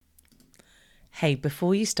Hey,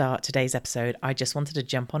 before you start today's episode, I just wanted to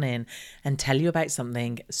jump on in and tell you about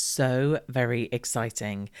something so very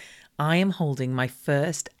exciting. I am holding my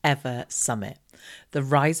first ever summit. The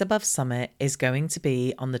Rise Above Summit is going to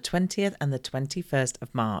be on the 20th and the 21st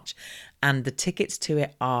of March, and the tickets to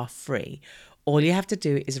it are free. All you have to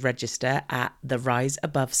do is register at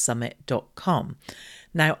theriseabovesummit.com.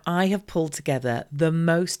 Now, I have pulled together the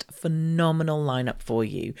most phenomenal lineup for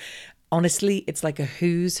you. Honestly, it's like a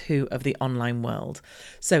who's who of the online world.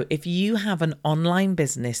 So if you have an online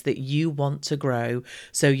business that you want to grow,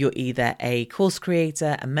 so you're either a course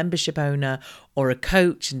creator, a membership owner, or a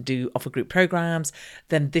coach and do offer group programs,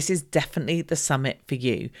 then this is definitely the summit for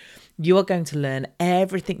you. You are going to learn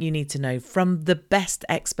everything you need to know from the best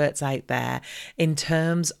experts out there in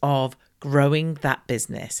terms of growing that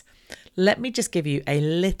business. Let me just give you a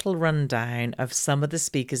little rundown of some of the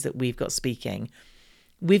speakers that we've got speaking.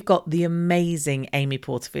 We've got the amazing Amy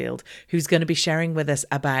Porterfield, who's going to be sharing with us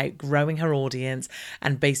about growing her audience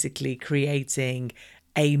and basically creating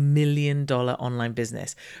 $1 million online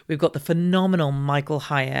business. We've got the phenomenal Michael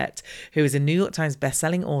Hyatt, who is a New York Times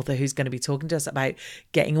bestselling author, who's going to be talking to us about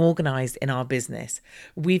getting organized in our business.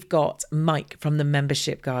 We've got Mike from the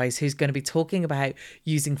Membership Guys, who's going to be talking about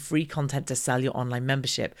using free content to sell your online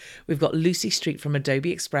membership. We've got Lucy Street from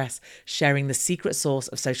Adobe Express sharing the secret sauce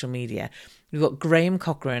of social media. We've got Graham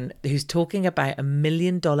Cochran, who's talking about $1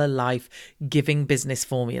 million life giving business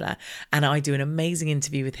formula. And I do an amazing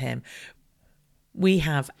interview with him. We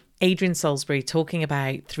have Adrian Salisbury talking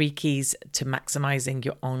about 3 keys to maximizing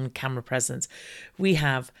your on-camera presence. We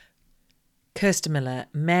have Kirsten Miller,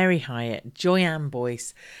 Mary Hyatt, Joyanne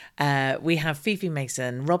Boyce. We have Fifi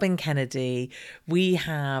Mason, Robin Kennedy. We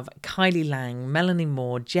have Kylie Lang, Melanie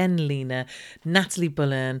Moore, Jen Lena, Natalie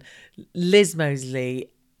Bullen, Liz Mosley.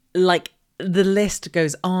 Like, the list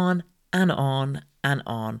goes on and on and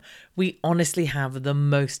on. We honestly have the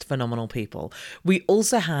most phenomenal people. We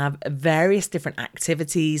also have various different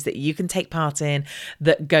activities that you can take part in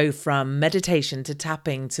that go from meditation to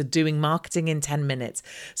tapping to doing marketing in 10 minutes.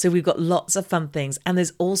 So we've got lots of fun things, and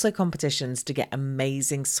there's also competitions to get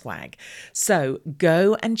amazing swag. So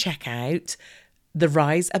go and check out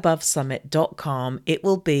theriseabovesummit.com. It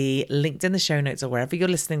will be linked in the show notes or wherever you're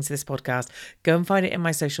listening to this podcast. Go and find it in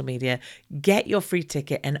my social media. Get your free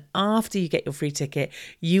ticket. And after you get your free ticket,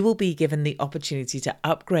 you will be given the opportunity to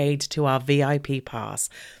upgrade to our VIP pass.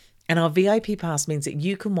 And our VIP pass means that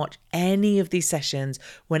you can watch any of these sessions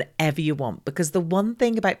whenever you want. Because the one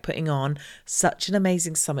thing about putting on such an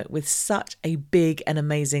amazing summit with such a big and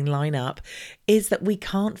amazing lineup is that we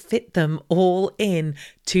can't fit them all in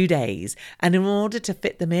 2 days. And in order to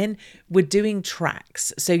fit them in, we're doing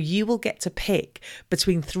tracks. So you will get to pick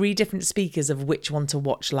between 3 different speakers of which one to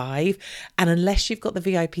watch live. And unless you've got the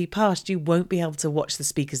VIP pass, you won't be able to watch the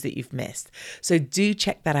speakers that you've missed. So do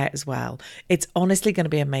check that out as well. It's honestly going to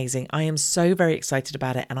be amazing. I am so very excited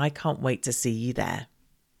about it, and I can't wait to see you there.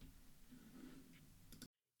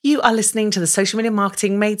 You are listening to the Social Media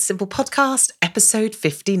Marketing Made Simple podcast, episode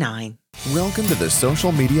 59. Welcome to the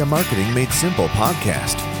Social Media Marketing Made Simple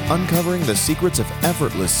podcast, uncovering the secrets of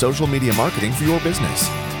effortless social media marketing for your business.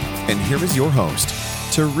 And here is your host,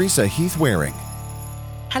 Teresa Heath Waring.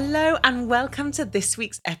 Hello, and welcome to this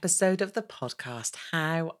week's episode of the podcast.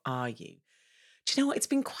 How are you? Do you know what? It's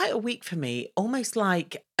been quite a week for me. Almost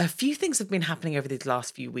like a few things have been happening over these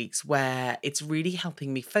last few weeks where it's really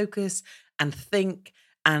helping me focus and think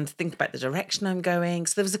about the direction I'm going.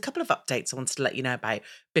 So there was a couple of updates I wanted to let you know about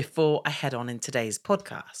before I head on in today's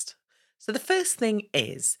podcast. So the first thing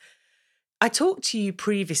is, I talked to you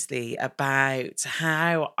previously about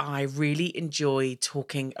how I really enjoy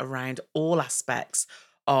talking around all aspects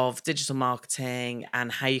of digital marketing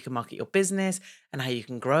and how you can market your business and how you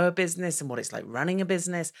can grow a business and what it's like running a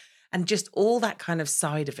business and just all that kind of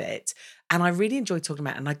side of it. And I really enjoyed talking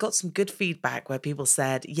about it. And I got some good feedback where people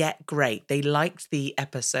said, yeah, great. They liked the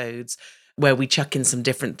episodes where we chuck in some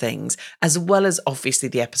different things, as well as obviously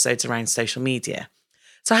the episodes around social media.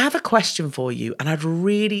 So I have a question for you, and I'd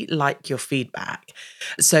really like your feedback.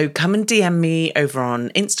 So come and DM me over on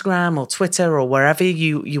Instagram or Twitter or wherever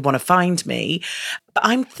you want to find me. But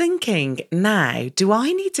I'm thinking now, do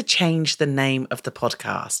I need to change the name of the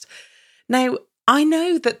podcast? Now, I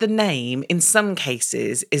know that the name in some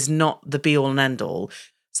cases is not the be all and end all.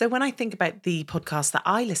 So when I think about the podcast that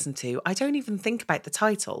I listen to, I don't even think about the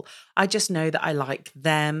title. I just know that I like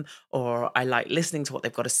them, or I like listening to what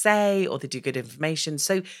they've got to say, or they do good information.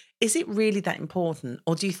 So is it really that important?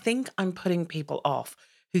 Or do you think I'm putting people off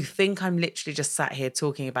who think I'm literally just sat here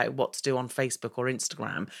talking about what to do on Facebook or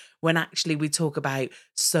Instagram, when actually we talk about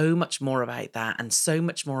so much more about that and so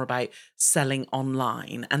much more about selling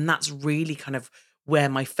online. And that's really kind of where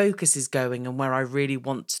my focus is going and where I really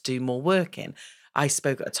want to do more work in. I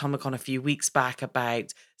spoke at Atomicon a few weeks back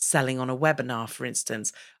about selling on a webinar, for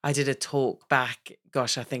instance. I did a talk back, I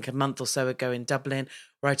think a month or so ago in Dublin,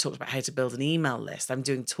 where I talked about how to build an email list. I'm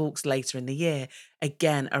doing talks later in the year,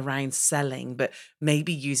 again, around selling, but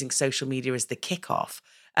maybe using social media as the kickoff.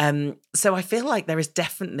 So I feel like there is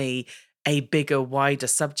definitely a bigger, wider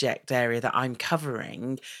subject area that I'm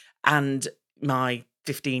covering. And my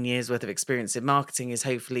 15 years worth of experience in marketing is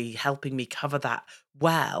hopefully helping me cover that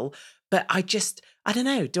well. But I don't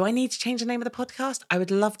know. Do I need to change the name of the podcast? I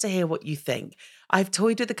would love to hear what you think. I've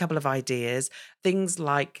toyed with a couple of ideas, things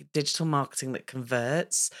like digital marketing that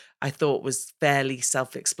converts, I thought was fairly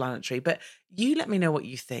self-explanatory, but you let me know what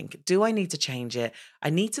you think. Do I need to change it? I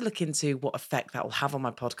need to look into what effect that will have on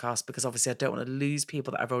my podcast, because obviously I don't want to lose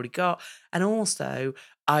people that I've already got. And also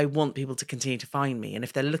I want people to continue to find me. And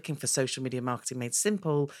if they're looking for social media marketing made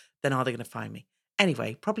simple, then are they going to find me?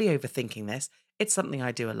 Anyway, probably overthinking this. It's something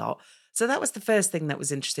I do a lot. So that was the first thing that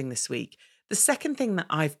was interesting this week. The second thing that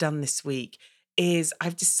I've done this week is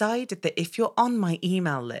I've decided that if you're on my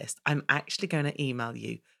email list, I'm actually going to email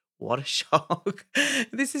you. What a shock.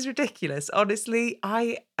 This is ridiculous. Honestly,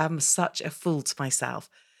 I am such a fool to myself.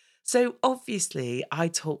 So obviously, I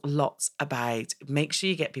talk lots about make sure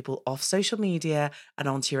you get people off social media and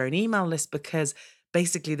onto your own email list, because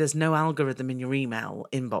basically there's no algorithm in your email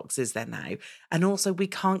inbox, is there now? And also we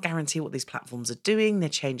can't guarantee what these platforms are doing. They're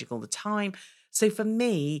changing all the time. So for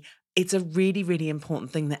me, it's a really, really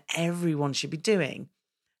important thing that everyone should be doing.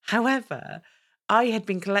 However, I had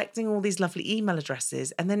been collecting all these lovely email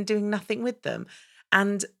addresses and then doing nothing with them.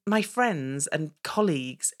 And my friends and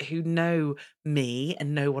colleagues who know me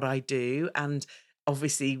and know what I do and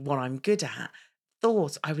obviously what I'm good at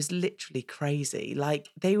thought I was literally crazy. Like,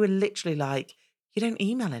 they were literally like, you don't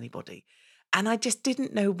email anybody. And I just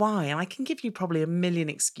didn't know why. And I can give you probably a million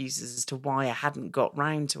excuses as to why I hadn't got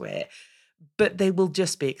round to it, but they will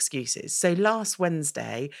just be excuses. So last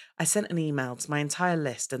Wednesday, I sent an email to my entire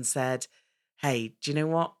list and said, hey, do you know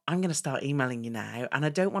what? I'm going to start emailing you now. And I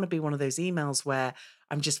don't want to be one of those emails where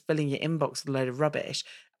I'm just filling your inbox with a load of rubbish.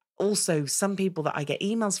 Also, some people that I get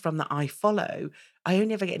emails from that I follow, I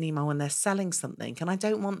only ever get an email when they're selling something, and I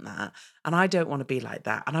don't want that. And I don't want to be like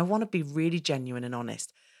that. And I want to be really genuine and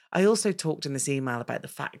honest. I also talked in this email about the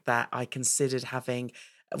fact that I considered having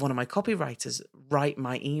one of my copywriters write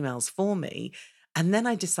my emails for me. And then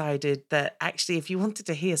I decided that actually, if you wanted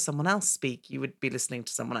to hear someone else speak, you would be listening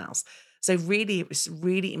to someone else. So really, it was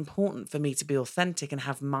really important for me to be authentic and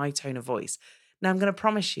have my tone of voice. Now, I'm going to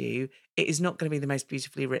promise you, it is not going to be the most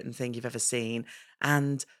beautifully written thing you've ever seen.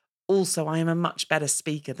 And also, I am a much better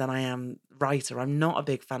speaker than I am writer. I'm not a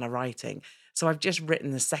big fan of writing. So I've just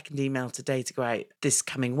written the second email today to go out this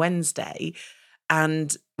coming Wednesday,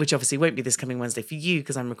 and which obviously won't be this coming Wednesday for you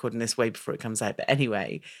because I'm recording this way before it comes out. But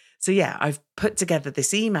anyway, so yeah, I've put together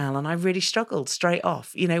this email and I really struggled straight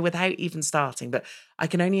off, without even starting. But I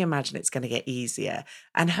can only imagine it's going to get easier.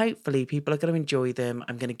 And hopefully people are going to enjoy them.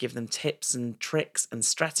 I'm going to give them tips and tricks and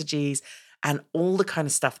strategies and all the kind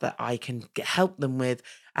of stuff that I can help them with.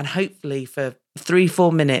 And hopefully for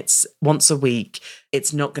 3-4 minutes once a week,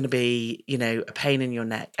 it's not going to be, a pain in your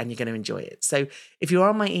neck, and you're going to enjoy it. So if you're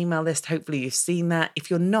on my email list, hopefully you've seen that. If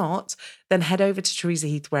you're not, then head over to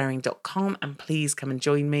teresaheathwareing.com and please come and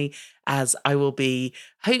join me, as I will be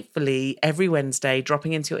hopefully every Wednesday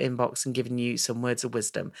dropping into your inbox and giving you some words of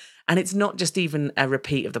wisdom. And it's not just even a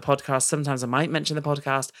repeat of the podcast. Sometimes I might mention the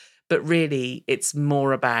podcast, but really it's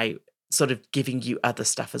more about sort of giving you other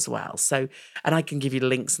stuff as well. So, and I can give you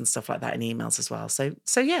links and stuff like that in emails as well. So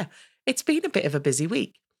yeah, it's been a bit of a busy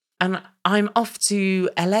week. And I'm off to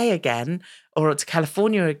LA again, or to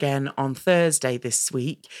California again on Thursday this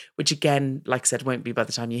week, which again, like I said, won't be by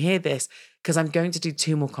the time you hear this, because I'm going to do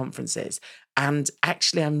 2 more conferences. And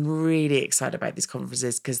actually, I'm really excited about these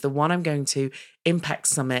conferences, because the one I'm going to, Impact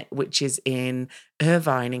Summit, which is in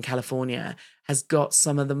Irvine in California, has got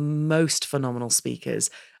some of the most phenomenal speakers.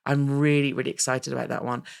 I'm really, really excited about that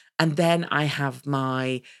one. And then I have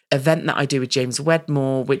my event that I do with James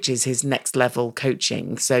Wedmore, which is his Next Level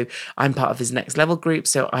coaching. So I'm part of his Next Level group.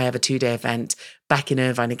 So I have a 2-day event back in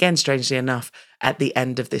Irvine again, strangely enough, at the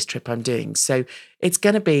end of this trip I'm doing. So it's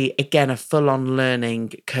going to be, again, a full-on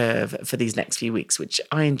learning curve for these next few weeks, which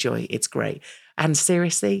I enjoy. It's great. And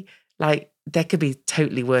seriously, there could be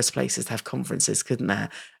totally worse places to have conferences, couldn't there?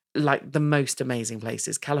 Like the most amazing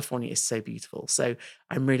places. California is so beautiful. So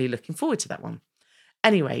I'm really looking forward to that one.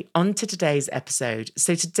 Anyway, on to today's episode.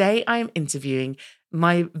 So today I am interviewing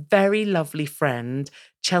my very lovely friend,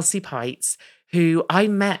 Chelsea Pites, who I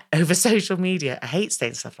met over social media. I hate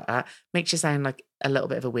saying stuff like that. Makes you sound like a little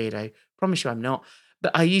bit of a weirdo. Promise you I'm not.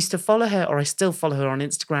 But I used to follow her, or I still follow her on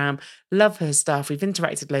Instagram. Love her stuff. We've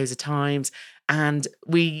interacted loads of times. And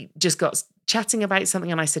we just got chatting about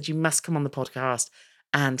something. And I said, you must come on the podcast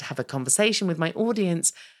and have a conversation with my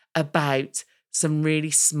audience about some really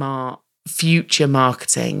smart future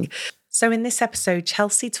marketing. So in this episode,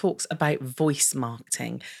 Chelsea talks about voice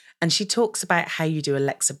marketing, and she talks about how you do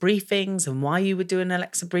Alexa briefings and why you would do an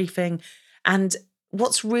Alexa briefing. And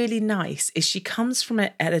what's really nice is she comes from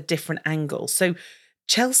it at a different angle. So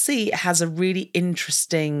Chelsea has a really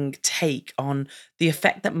interesting take on the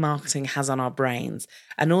effect that marketing has on our brains,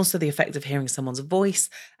 and also the effect of hearing someone's voice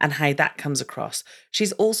and how that comes across.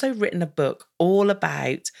 She's also written a book all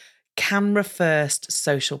about camera first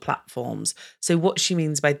social platforms. So what she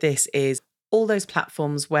means by this is all those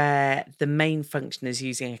platforms where the main function is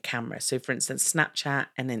using a camera. So for instance, Snapchat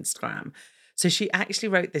and Instagram. So she actually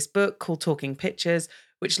wrote this book called Talking Pictures,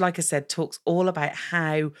 which, like I said, talks all about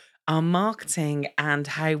how our marketing and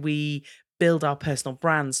how we build our personal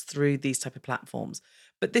brands through these type of platforms.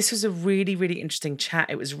 But this was a really, really interesting chat.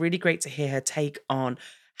 It was really great to hear her take on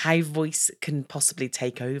how voice can possibly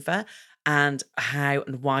take over, and how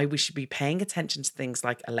and why we should be paying attention to things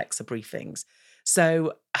like Alexa briefings.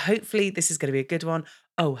 So hopefully this is going to be a good one.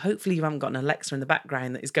 Oh, hopefully you haven't got an Alexa in the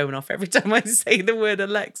background that is going off every time I say the word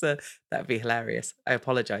Alexa. That'd be hilarious. I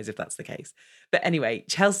apologize if that's the case. But anyway,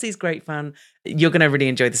 Chelsea's great fun. You're going to really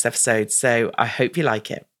enjoy this episode. So I hope you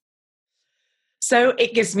like it. So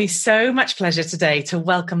it gives me so much pleasure today to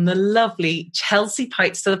welcome the lovely Chelsea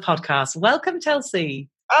Pites to the podcast. Welcome, Chelsea.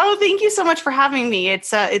 Oh, thank you so much for having me.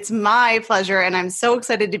 It's my pleasure, and I'm so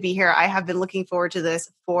excited to be here. I have been looking forward to this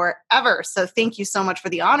forever. So thank you so much for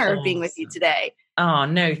the honor of being with you today. Oh,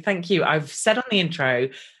 no, thank you. I've said on the intro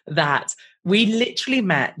that we literally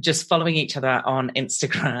met just following each other on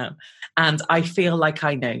Instagram. And I feel like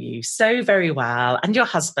I know you so very well, and your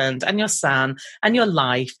husband and your son and your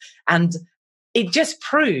life. And it just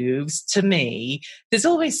proves to me there's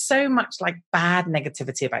always so much like bad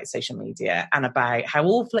negativity about social media and about how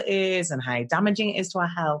awful it is and how damaging it is to our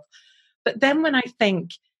health. But then when I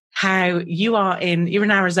think how you're in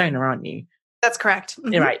Arizona, aren't you? That's correct.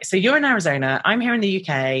 Mm-hmm. Right. So you're in Arizona. I'm here in the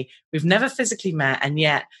UK. We've never physically met, and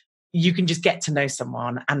yet you can just get to know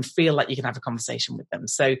someone and feel like you can have a conversation with them.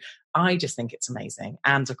 So I just think it's amazing.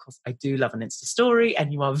 And of course, I do love an Insta story,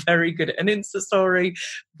 and you are very good at an Insta story,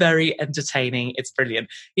 very entertaining. It's brilliant.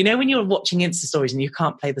 You know, when you're watching Insta stories and you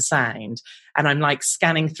can't play the sound, and I'm like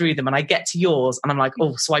scanning through them and I get to yours and I'm like,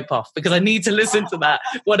 oh, swipe off because I need to listen to that.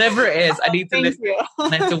 Whatever it is, I need to listen.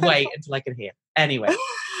 And I have to wait until I can hear. Anyway.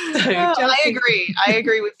 So, I agree. I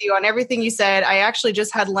agree with you on everything you said. I actually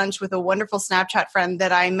just had lunch with a wonderful Snapchat friend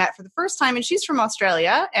that I met for the first time, and she's from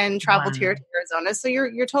Australia and traveled here to Arizona. So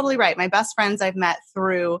you're totally right. My best friends I've met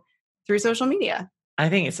through social media. I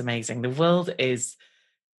think it's amazing. The world is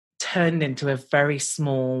turned into a very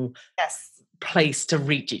small place to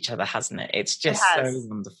reach each other, hasn't it? It's just so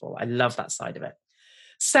wonderful. I love that side of it.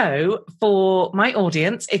 So for my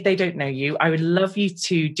audience, if they don't know you, I would love you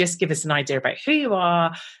to just give us an idea about who you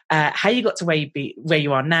are, how you got to where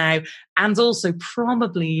you are now, and also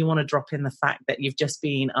probably you want to drop in the fact that you've just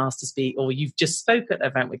been asked to speak, or you've just spoken at an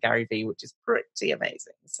event with Gary Vee, which is pretty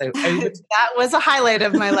amazing. So that was a highlight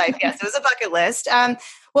of my life. Yes, it was a bucket list.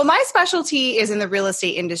 Well, my specialty is in the real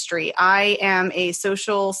estate industry. I am a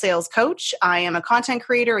social sales coach. I am a content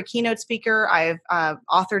creator, a keynote speaker. I've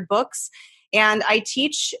authored books. And I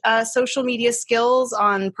teach social media skills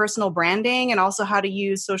on personal branding and also how to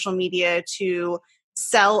use social media to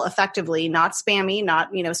sell effectively, not spammy,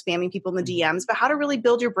 not, spamming people in the DMs, but how to really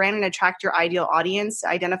build your brand and attract your ideal audience,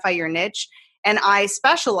 identify your niche. And I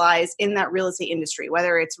specialize in that real estate industry,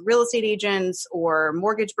 whether it's real estate agents or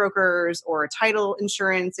mortgage brokers or title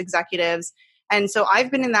insurance executives. And so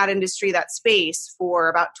I've been in that industry, that space, for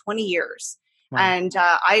about 20 years. Wow. And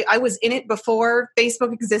I was in it before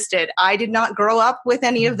Facebook existed. I did not grow up with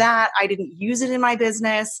any of that. I didn't use it in my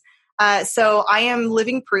business. So I am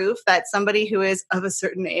living proof that somebody who is of a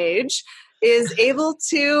certain age is able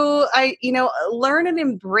to, learn and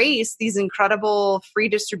embrace these incredible free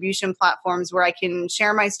distribution platforms where I can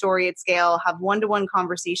share my story at scale, have one-to-one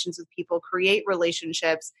conversations with people, create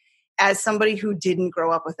relationships as somebody who didn't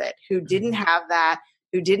grow up with it, who didn't have that,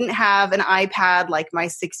 who didn't have an iPad like my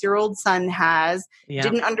 6-year-old son has,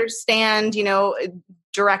 didn't understand,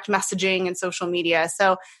 direct messaging and social media.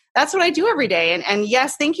 So that's what I do every day. And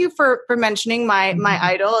yes, thank you for mentioning my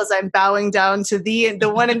idol as I'm bowing down to the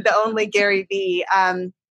one and the only Gary Vee.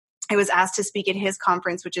 I was asked to speak at his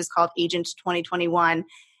conference, which is called Agent 2021.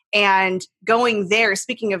 And going there,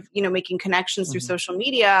 speaking of, making connections through social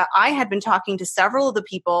media, I had been talking to several of the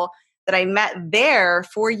people that I met there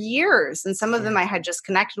for years. And some of them I had just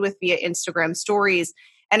connected with via Instagram stories.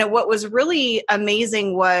 And what was really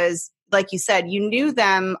amazing was, like you said, you knew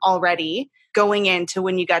them already going into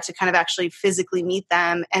when you got to kind of actually physically meet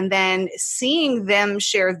them, and then seeing them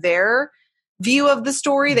share their view of the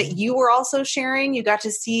story that you were also sharing. You got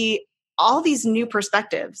to see all these new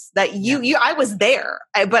perspectives that I was there,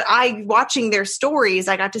 but watching their stories,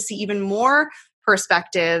 I got to see even more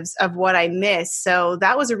perspectives of what I missed. So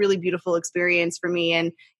that was a really beautiful experience for me,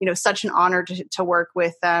 and such an honor to work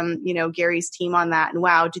with Gary's team on that. And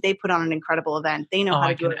wow, do they put on an incredible event? They know how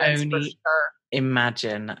to do events for sure.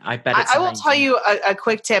 Imagine. I bet it's I will tell you a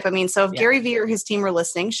quick tip. I mean, so if Gary Vee or his team were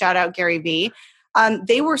listening, shout out Gary Vee.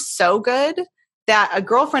 They were so good that a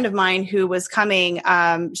girlfriend of mine who was coming,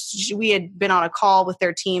 we had been on a call with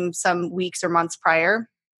their team some weeks or months prior.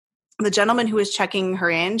 The gentleman who was checking her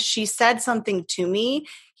in, she said something to me.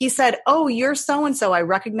 He said, "Oh, you're so-and-so. I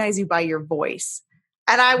recognize you by your voice."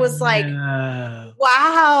 And I was like,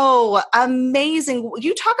 wow, amazing.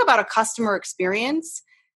 You talk about a customer experience.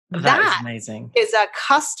 That is amazing. Is a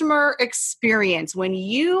customer experience when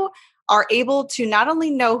you are able to not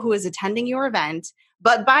only know who is attending your event,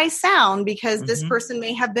 but by sound, because this person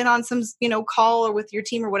may have been on some, call or with your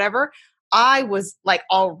team or whatever. I was like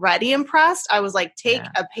already impressed. I was like, take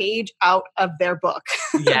a page out of their book.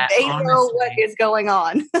 Yeah, they know what is going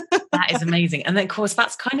on. That is amazing. And then, of course,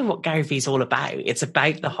 that's kind of what Gary Vee is all about. It's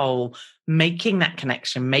about the whole making that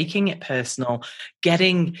connection, making it personal,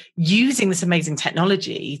 using this amazing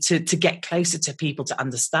technology to get closer to people, to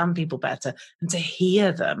understand people better and to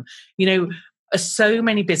hear them. So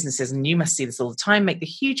many businesses, and you must see this all the time, make the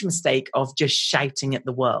huge mistake of just shouting at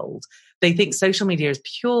the world. They think social media is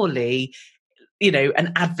purely,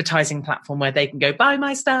 an advertising platform where they can go buy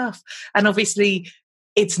my stuff. And obviously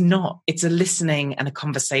it's not. It's a listening and a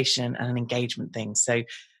conversation and an engagement thing. So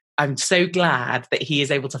I'm so glad that he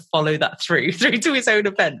is able to follow that through to his own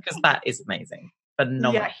event, because that is amazing.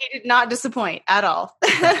 Phenomenal. Yeah, he did not disappoint at all.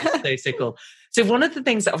 So cool. So one of the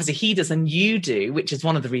things that obviously he does and you do, which is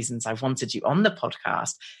one of the reasons I wanted you on the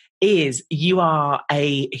podcast, is you are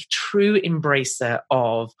a true embracer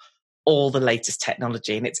of all the latest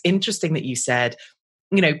technology. And it's interesting that you said,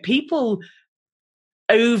 people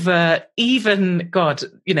over even,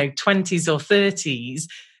 20s or 30s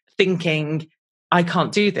thinking, I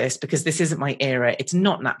can't do this because this isn't my era. It's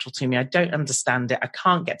not natural to me. I don't understand it. I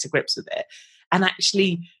can't get to grips with it. And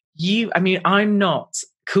actually I'm not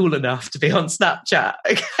cool enough to be on Snapchat.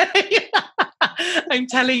 Okay. I'm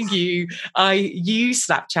telling you, I use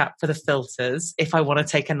Snapchat for the filters if I want to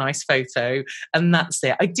take a nice photo, and that's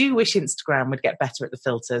it. I do wish Instagram would get better at the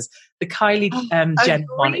filters. The Kylie Jenner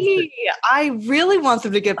one. I really want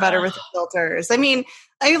them to get better with the filters. I mean,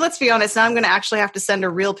 let's be honest. Now I'm going to actually have to send a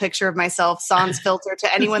real picture of myself, sans filter,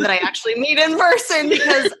 to anyone that I actually meet in person,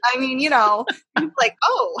 because like,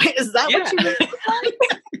 oh, is that what you really look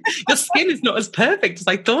like? Your skin is not as perfect as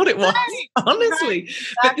I thought it was. Right, honestly,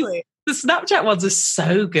 right, exactly. The Snapchat ones are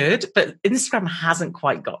so good, but Instagram hasn't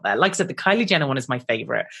quite got there. Like I said, the Kylie Jenner one is my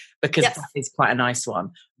favorite because that is quite a nice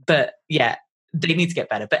one. But yeah, they need to get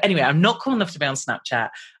better. But anyway, I'm not cool enough to be on Snapchat.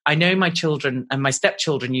 I know my children and my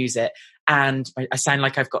stepchildren use it, and I sound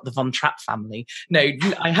like I've got the Von Trapp family. No,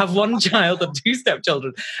 I have one child and two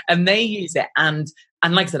stepchildren, and they use it. And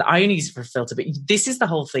like I said, I only use it for a filter, but this is the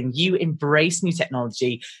whole thing. You embrace new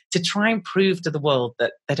technology to try and prove to the world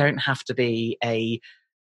that they don't have to be a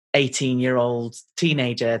 18-year-old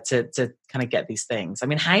teenager to kind of get these things. I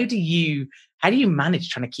mean, how do you manage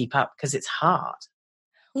trying to keep up? Because it's hard.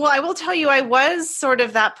 Well, I will tell you, I was sort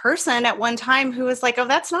of that person at one time who was like, oh,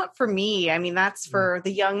 that's not for me. I mean, that's for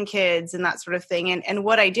the young kids and that sort of thing. And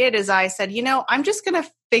what I did is I said, I'm just going to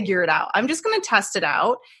figure it out. I'm just going to test it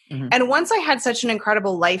out. Mm-hmm. And once I had such an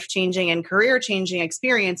incredible life-changing and career-changing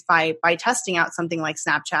experience by testing out something like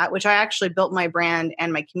Snapchat, which I actually built my brand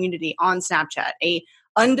and my community on Snapchat, a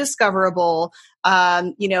undiscoverable,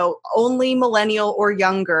 only millennial or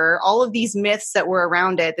younger, all of these myths that were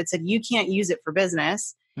around it that said you can't use it for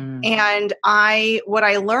business. And what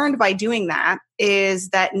I learned by doing that is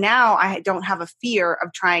that now I don't have a fear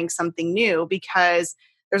of trying something new, because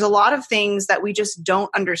There's a lot of things that we just don't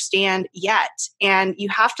understand yet. And you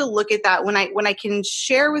have to look at that when I can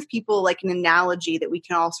share with people like an analogy that we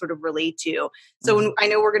can all sort of relate to. So when, I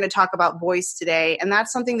know we're going to talk about voice today, and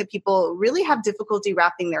that's something that people really have difficulty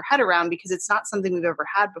wrapping their head around because it's not something we've ever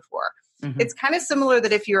had before. It's kind of similar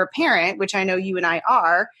that if you're a parent, which I know you and I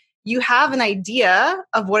are, you have an idea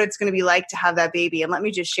of what it's going to be like to have that baby. And let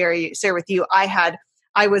me just share with you,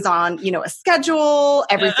 I was on, a schedule,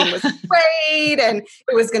 everything was great, and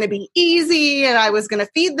it was going to be easy, and I was going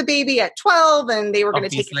to feed the baby at 12, and they were going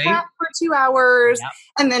to take a nap for 2 hours,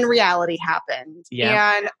 and then reality happened.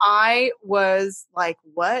 And I was like,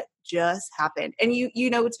 what just happened? And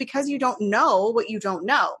it's because you don't know what you don't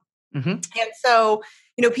know. And so,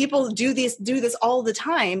 people do this all the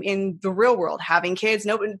time in the real world, having kids.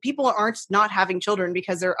 People aren't not having children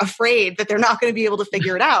because they're afraid that they're not going to be able to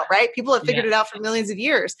figure it out, right? People have figured it out for millions of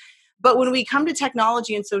years. But when we come to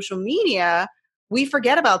technology and social media, we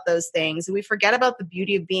forget about those things. And we forget about the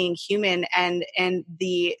beauty of being human and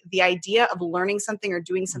the idea of learning something or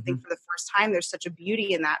doing something for the first time. There's such a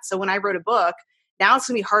beauty in that. So when I wrote a book, now it's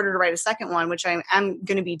going to be harder to write a second one, which I'm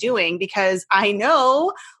going to be doing because I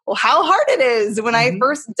know how hard it is. When I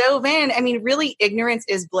first dove in, I mean, really, ignorance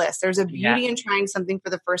is bliss. There's a beauty in trying something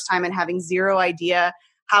for the first time and having zero idea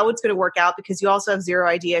how it's going to work out, because you also have zero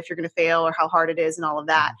idea if you're going to fail or how hard it is and all of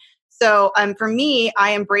that. So for me,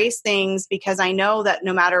 I embrace things because I know that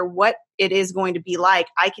no matter what it is going to be like,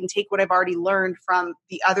 I can take what I've already learned from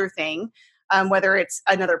the other thing, whether it's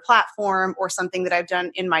another platform or something that I've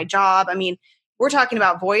done in my job. I mean, we're talking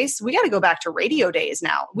about voice. We got to go back to radio days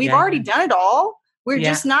now. We've already done it all. We're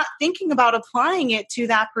just not thinking about applying it to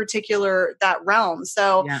that realm.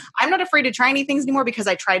 So I'm not afraid to try any things anymore because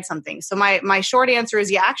I tried something. So my short answer is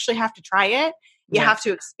you actually have to try it. You have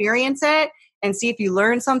to experience it and see if you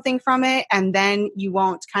learn something from it. And then you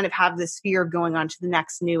won't kind of have this fear of going on to the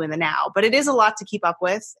next new in the now. But it is a lot to keep up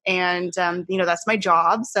with. And, that's my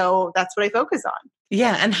job. So that's what I focus on.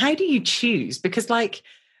 Yeah. And how do you choose? Because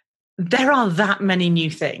there are that many new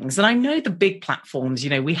things. And I know the big platforms,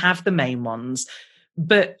 we have the main ones,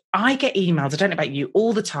 but I get emails, I don't know about you,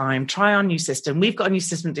 all the time, try our new system. We've got a new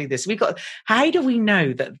system to do this. How do we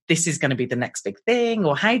know that this is going to be the next big thing?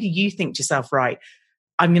 Or how do you think to yourself, right,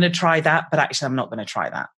 I'm going to try that, but actually I'm not going to try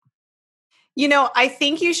that? I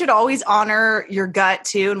think you should always honor your gut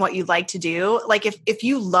too and what you'd like to do. Like if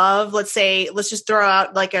you love, let's just throw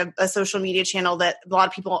out like a social media channel that a lot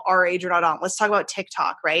of people our age are not on. Let's talk about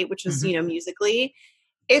TikTok, right? Which is, Musical.ly.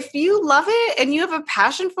 If you love it and you have a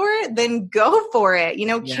passion for it, then go for it,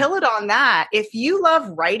 kill it on that. If you love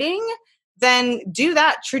writing, then do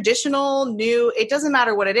that traditional, new, it doesn't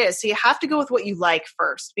matter what it is. So you have to go with what you like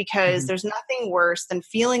first, because there's nothing worse than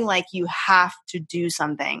feeling like you have to do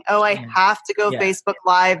something. Oh, I have to go Facebook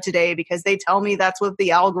Live today because they tell me that's what the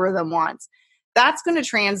algorithm wants. That's going to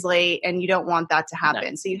translate, and you don't want that to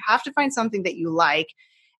happen. No. So you have to find something that you like.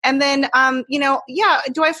 And then,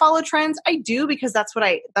 do I follow trends? I do, because that's what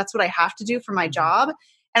I have to do for my job.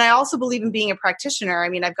 And I also believe in being a practitioner. I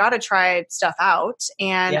mean, I've got to try stuff out,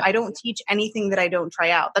 and I don't teach anything that I don't try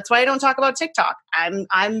out. That's why I don't talk about TikTok.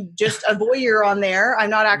 I'm just a voyeur on there. I'm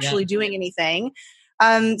not actually doing anything.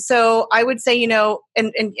 So I would say,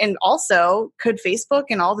 and also, could Facebook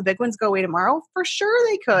and all the big ones go away tomorrow? For sure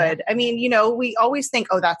they could. Yeah. I mean, we always think,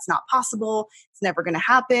 oh, that's not possible. It's never going to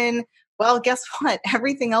happen. Well, guess what?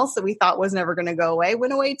 Everything else that we thought was never going to go away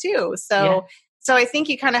went away too. So I think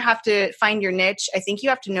you kind of have to find your niche. I think you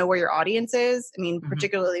have to know where your audience is. I mean,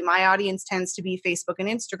 particularly my audience tends to be Facebook and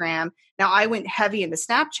Instagram. Now, I went heavy into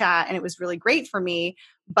Snapchat, and it was really great for me.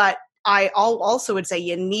 But I also would say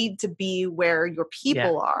you need to be where your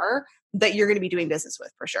people are that you're going to be doing business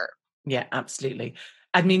with, for sure. Yeah, absolutely.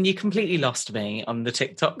 I mean, you completely lost me on the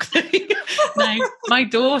TikTok thing. Now, my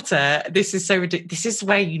daughter, this is so ridiculous. This is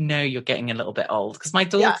where you're getting a little bit old, because my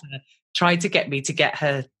daughter tried to get me to get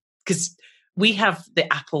her, because we have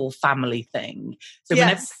the Apple family thing. So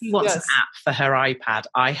whenever she wants an app for her iPad,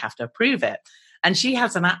 I have to approve it. And she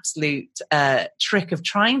has an absolute trick of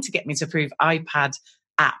trying to get me to approve iPad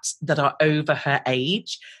apps that are over her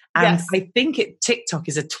age. And I think TikTok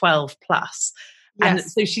is a 12 plus. And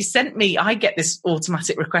so she sent me, I get this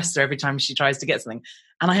automatic requester every time she tries to get something.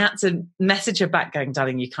 And I had to message her back going,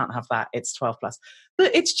 darling, you can't have that. It's 12 plus.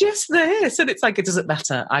 But it's just this. And it's like, it doesn't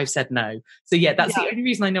matter. I've said no. So that's the only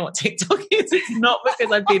reason I know what TikTok is. It's not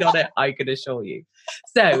because I've been on it, I can assure you.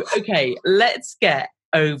 So, okay, let's get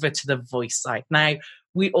over to the voice side. Now,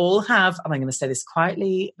 we all have, and I'm going to say this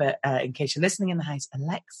quietly, but in case you're listening in the house,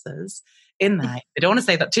 Alexas in there. I don't want to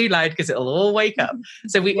say that too loud because it'll all wake up.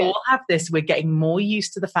 So we all have this. We're getting more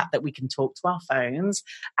used to the fact that we can talk to our phones,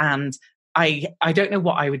 and I don't know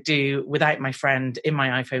what I would do without my friend in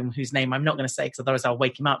my iPhone, whose name I'm not going to say because otherwise I'll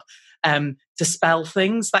wake him up, to spell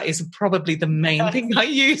things. That is probably the main thing I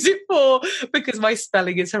use it for, because my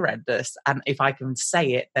spelling is horrendous. And if I can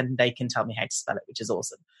say it, then they can tell me how to spell it, which is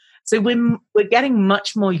awesome. So we're getting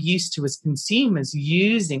much more used to, as consumers,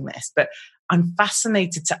 using this. But I'm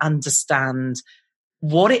fascinated to understand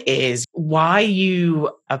what it is, why you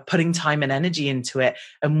are putting time and energy into it,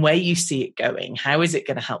 and where you see it going. How is it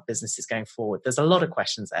going to help businesses going forward? There's a lot of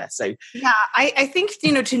questions there. So yeah, I think,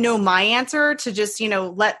 to know my answer, to just,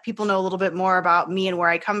 let people know a little bit more about me and where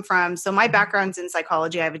I come from. So my background's in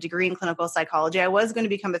psychology. I have a degree in clinical psychology. I was going to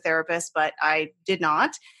become a therapist, but I did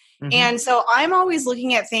not. Mm-hmm. And so I'm always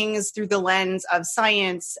looking at things through the lens of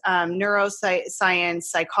science, neuroscience,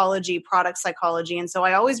 psychology, product psychology. And so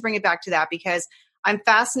I always bring it back to that, because I'm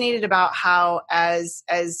fascinated about how as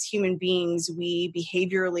human beings, we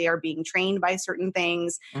behaviorally are being trained by certain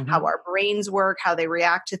things, how our brains work, how they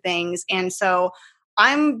react to things. And so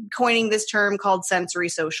I'm coining this term called sensory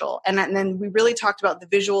social. And then we really talked about the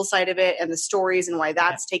visual side of it and the stories and why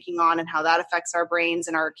that's taking on and how that affects our brains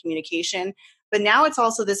and our communication. But now it's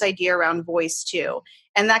also this idea around voice too.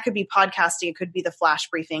 And that could be podcasting. It could be the flash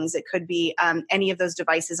briefings. It could be any of those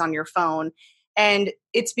devices on your phone. And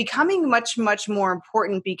it's becoming much, much more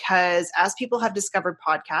important, because as people have discovered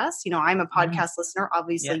podcasts, I'm a podcast listener.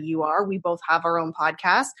 Obviously you are. We both have our own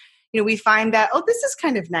podcast. We find that, this is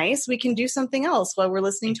kind of nice. We can do something else while we're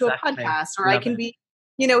listening to a podcast, or I can be,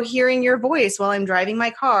 hearing your voice while I'm driving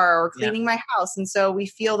my car or cleaning my house. And so we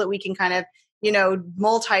feel that we can kind of,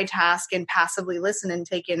 multitask and passively listen and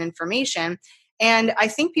take in information. And I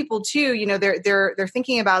think people too, they're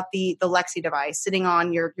thinking about the Lexi device sitting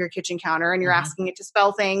on your kitchen counter, and you're asking it to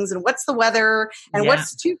spell things, and what's the weather, and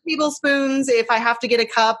what's 2 tablespoons if I have to get a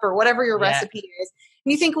cup, or whatever your recipe is.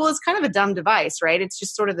 And you think, well, it's kind of a dumb device, right? It's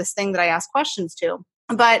just sort of this thing that I ask questions to.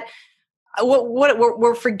 But what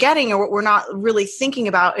we're forgetting, or what we're not really thinking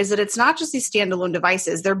about, is that it's not just these standalone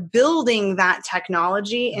devices. They're building that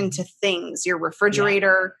technology into things. Your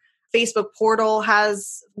refrigerator, Facebook portal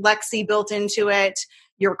has Lexi built into it.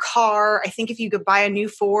 Your car, I think if you could buy a new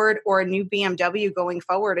Ford or a new BMW going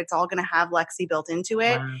forward, it's all going to have Lexi built into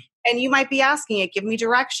it. Wow. And you might be asking it, give me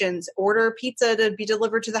directions, order pizza to be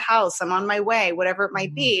delivered to the house, I'm on my way, whatever it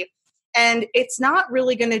might be. And it's not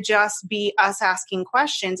really going to just be us asking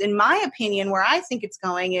questions. In my opinion, where I think it's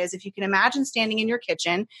going is, if you can imagine standing in your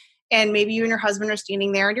kitchen, and maybe you and your husband are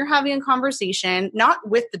standing there and you're having a conversation, not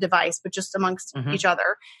with the device, but just amongst each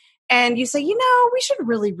other. And you say, we should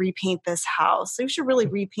really repaint this house. We should really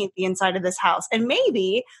repaint the inside of this house. And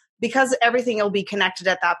maybe because everything will be connected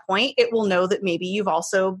at that point, it will know that maybe you've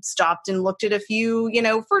also stopped and looked at a few,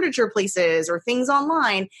 furniture places or things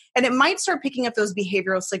online. And it might start picking up those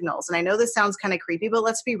behavioral signals. And I know this sounds kind of creepy, but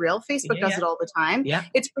let's be real. Facebook does it all the time. Yeah.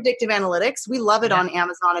 It's predictive analytics. We love it on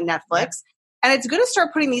Amazon and Netflix. Yeah. And it's going to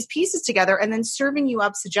start putting these pieces together and then serving you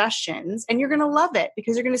up suggestions. And you're going to love it,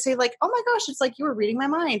 because you're going to say, like, oh my gosh, it's like you were reading my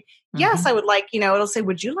mind. Yes, I would like, it'll say,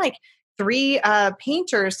 would you like 3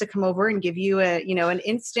 painters to come over and give you an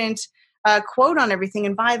instant quote on everything?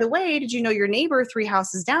 And by the way, did you know your neighbor 3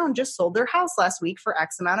 houses down just sold their house last week for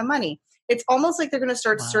X amount of money? It's almost like they're going to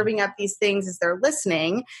start serving up these things as they're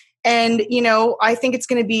listening. And, I think it's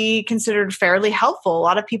going to be considered fairly helpful. A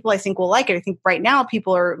lot of people, I think, will like it. I think right now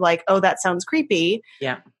people are like, oh, that sounds creepy.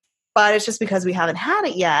 Yeah. But it's just because we haven't had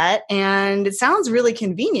it yet. And it sounds really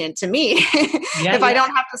convenient to me if I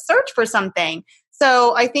don't have to search for something.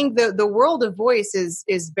 So I think the world of voice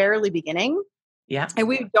is barely beginning. Yeah. And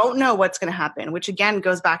we don't know what's going to happen, which again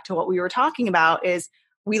goes back to what we were talking about, is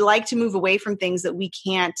we like to move away from things that we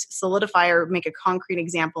can't solidify or make a concrete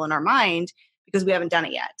example in our mind because we haven't done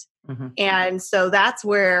it yet. And so that's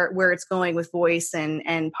where it's going with voice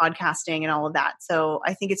and podcasting and all of that. So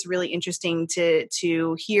I think it's really interesting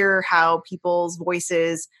to hear how people's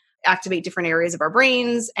voices activate different areas of our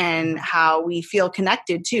brains and how we feel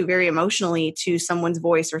connected too, very emotionally, to someone's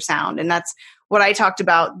voice or sound. And that's what I talked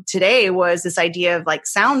about today, was this idea of like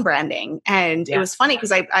sound branding. And it was funny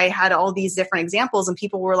because I had all these different examples and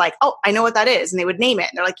people were like, oh, I know what that is. And they would name it.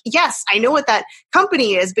 And they're like, yes, I know what that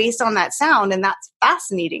company is based on that sound. And that's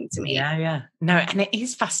fascinating to me. Yeah, yeah. No, and it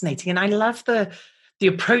is fascinating. And I love the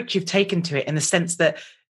approach you've taken to it, in the sense that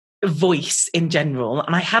voice in general,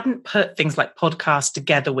 and I hadn't put things like podcast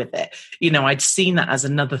together with it. I'd seen that as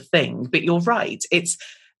another thing, but you're right.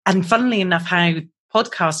 And funnily enough, how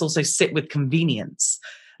podcasts also sit with convenience,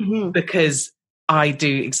 because I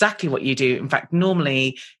do exactly what you do. In fact,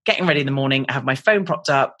 normally getting ready in the morning, I have my phone propped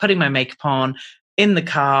up, putting my makeup on in the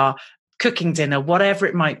car, cooking dinner, whatever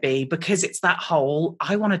it might be, because it's that whole,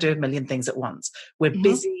 I want to do a million things at once. We're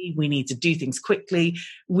busy. We need to do things quickly.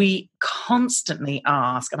 We constantly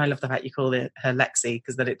ask, and I love the fact you call her Lexi,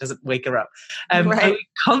 because then it doesn't wake her up. We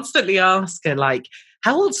constantly ask her, like,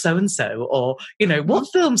 how old so-and-so, or, what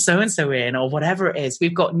film so-and-so in, or whatever it is.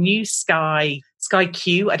 We've got new Sky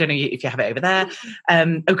Q. I don't know if you have it over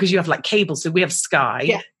there. Because you have like cable. So we have Sky.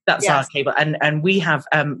 Yeah. That's our cable. And we have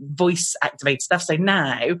voice activated stuff. So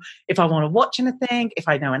now if I want to watch anything, if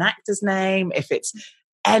I know an actor's name, if it's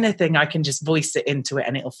anything, I can just voice it into it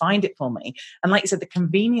and it'll find it for me. And like you said, the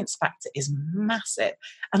convenience factor is massive.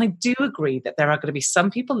 And I do agree that there are going to be some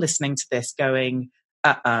people listening to this going,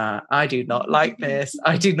 I do not like this.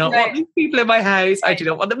 I do not want these people in my house. I do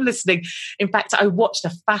not want them listening. In fact, I watched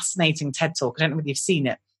a fascinating TED Talk. I don't know whether you've seen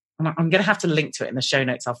it. I'm going to have to link to it in the show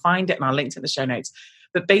notes. I'll find it and I'll link to it in the show notes.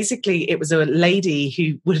 But basically, it was a lady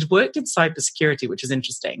who had worked in cybersecurity, which was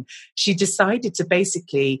interesting. She decided to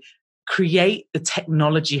basically create the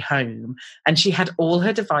technology home, and she had all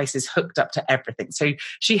her devices hooked up to everything. So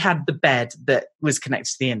she had the bed that was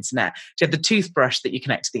connected to the internet. She had the toothbrush that you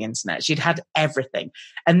connect to the internet. She'd had everything.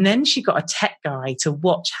 And then she got a tech guy to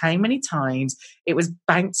watch how many times it was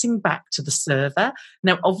bouncing back to the server.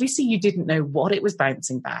 Now, obviously, you didn't know what it was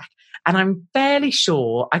bouncing back. And I'm fairly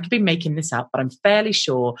sure, I could be making this up, but I'm fairly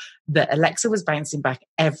sure that Alexa was bouncing back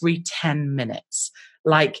every 10 minutes.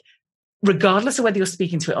 Like, regardless of whether you're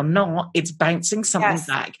speaking to it or not, it's bouncing something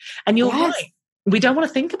back. And you're right. We don't want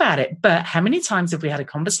to think about it. But how many times have we had a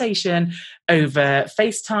conversation over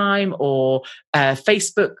FaceTime or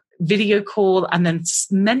Facebook video call and then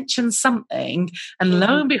mention something, and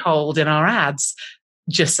lo and behold, in our ads,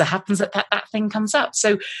 just so happens that thing comes up.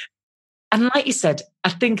 So, and like you said, I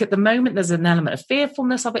think at the moment there's an element of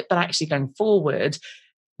fearfulness of it, but actually going forward,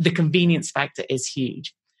 the convenience factor is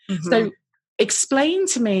huge. So explain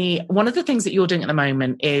to me, one of the things that you're doing at the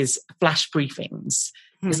moment is flash briefings.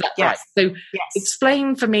 Is that right? So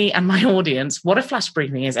explain for me and my audience what a flash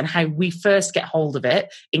briefing is and how we first get hold of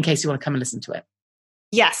it in case you want to come and listen to it.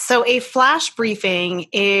 Yes. So a flash briefing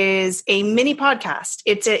is a mini podcast.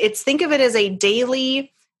 It's think of it as a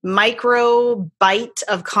daily micro bite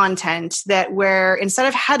of content that where instead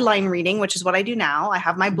of headline reading, which is what I do now, I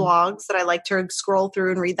have my blogs that I like to scroll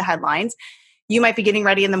through and read the headlines. You might be getting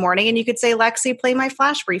ready in the morning and you could say, Lexi, play my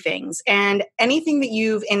flash briefings, and anything that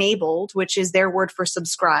you've enabled, which is their word for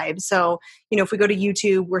subscribe. So, if we go to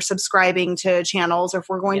YouTube, we're subscribing to channels, or if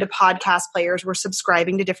we're going to podcast players, we're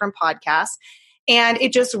subscribing to different podcasts. And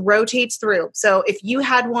it just rotates through. So if you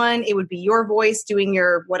had one, it would be your voice doing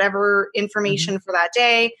your whatever information for that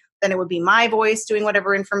day. Then it would be my voice doing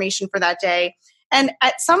whatever information for that day. And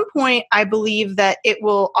at some point, I believe that it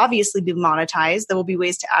will obviously be monetized. There will be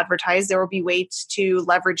ways to advertise. There will be ways to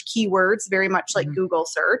leverage keywords, very much like Google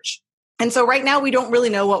search. And so right now, we don't really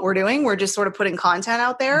know what we're doing. We're just sort of putting content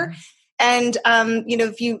out there. And,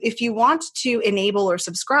 if you want to enable or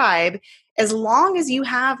subscribe, as long as you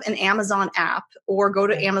have an Amazon app or go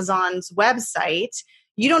to Amazon's website,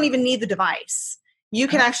 you don't even need the device. You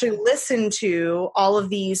can actually listen to all of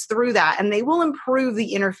these through that, and they will improve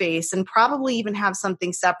the interface and probably even have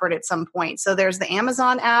something separate at some point. So there's the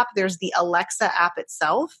Amazon app, there's the Alexa app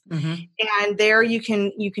itself, and there you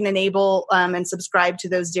can enable and subscribe to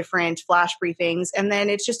those different flash briefings. And then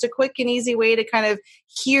it's just a quick and easy way to kind of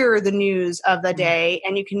hear the news of the day.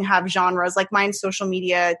 And you can have genres like mine, social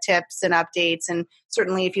media tips and updates. And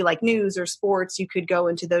certainly if you like news or sports, you could go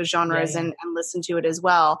into those genres and listen to it as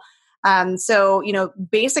well. So,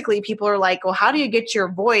 basically people are like, well, how do you get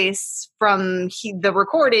your voice from the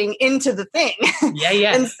recording into the thing?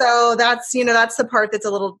 And so that's the part that's a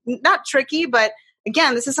little not tricky, but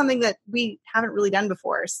again, this is something that we haven't really done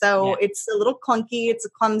before. So it's a little clunky. It's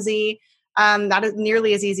clumsy. Not as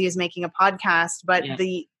nearly as easy as making a podcast, but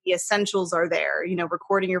the essentials are there,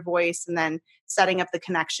 recording your voice and then setting up the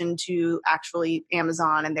connection to actually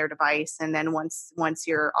Amazon and their device. And then once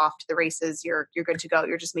you're off to the races, you're good to go.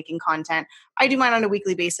 You're just making content. I do mine on a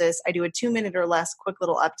weekly basis. I do a 2-minute or less quick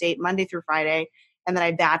little update Monday through Friday, and then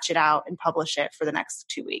I batch it out and publish it for the next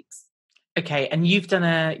 2 weeks. Okay. And you've done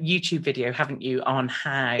a YouTube video, haven't you, on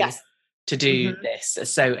how to do this?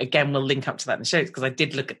 So again, we'll link up to that in the show because I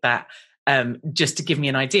did look at that. Just to give me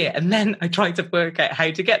an idea. And then I tried to work out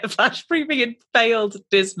how to get the flash briefing and failed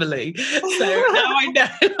dismally. So now I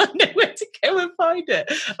know where to go and find it.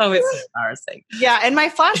 Oh, it's embarrassing. Yeah. And my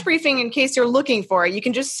flash briefing, in case you're looking for it, you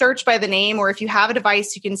can just search by the name, or if you have a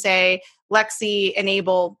device, you can say, Lexi,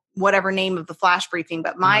 enable whatever name of the flash briefing,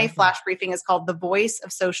 but my flash briefing is called The Voice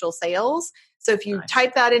of Social Sales. So if you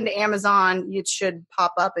type that into Amazon, it should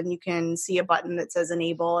pop up and you can see a button that says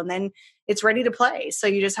enable, and then it's ready to play. So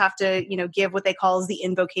you just have to, give what they call the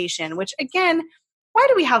invocation, which again, why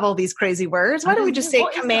do we have all these crazy words? Why don't we just say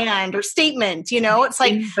command or statement? It's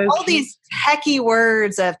like all these techie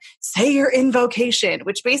words of say your invocation,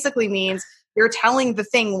 which basically means you're telling the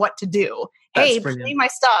thing what to do. Hey, play my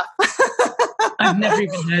stuff. I've never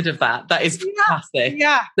even heard of that. That is fantastic.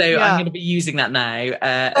 Yeah. So I'm going to be using that now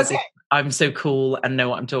as if I'm so cool and know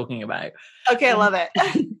what I'm talking about. Okay, I love it.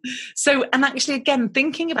 So, and actually, again,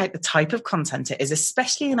 thinking about the type of content it is,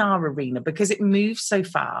 especially in our arena, because it moves so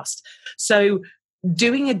fast. So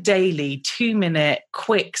doing a daily 2-minute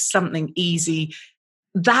quick something easy,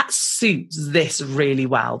 that suits this really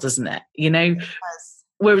well, doesn't it? Yes.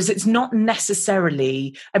 Whereas it's not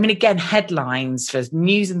necessarily, again, headlines for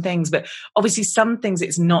news and things, but obviously some things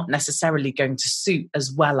it's not necessarily going to suit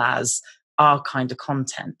as well as our kind of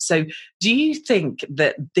content. So do you think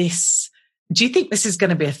this is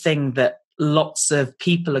going to be a thing that lots of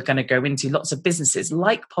people are going to go into, lots of businesses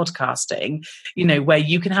like podcasting, where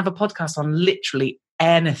you can have a podcast on literally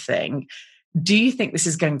anything? Do you think this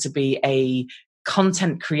is going to be a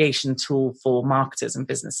content creation tool for marketers and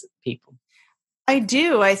business people? I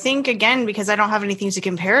do. I think, again, because I don't have anything to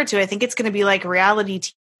compare it to, I think it's going to be like reality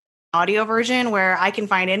TV audio version where I can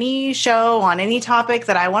find any show on any topic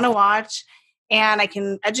that I want to watch. And I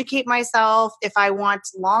can educate myself. If I want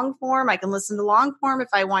long form, I can listen to long form. If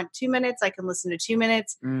I want 2 minutes, I can listen to 2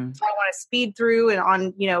 minutes. If I want to speed through and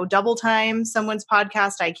on, double time someone's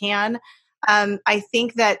podcast, I can. I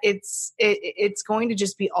think that it's going to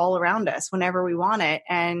just be all around us whenever we want it.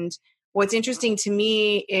 And what's interesting to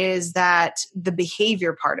me is that the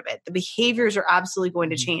behavior part of it, the behaviors are absolutely going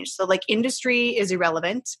to change. So like industry is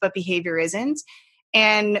irrelevant, but behavior isn't.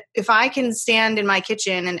 And if I can stand in my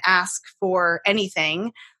kitchen and ask for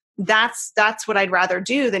anything, that's what I'd rather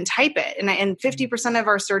do than type it. And 50% of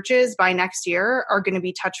our searches by next year are going to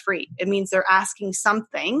be touch free. It means they're asking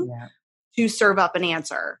something to serve up an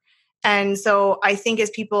answer. And so I think as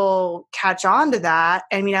people catch on to that,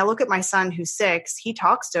 I look at my son who's 6, he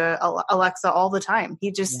talks to Alexa all the time.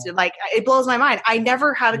 He just it blows my mind. I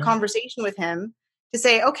never had a conversation with him to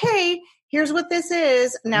say, okay, here's what this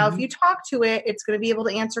is. Now, if you talk to it, it's going to be able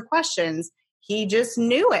to answer questions. He just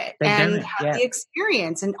knew it and had the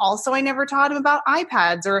experience. And also I never taught him about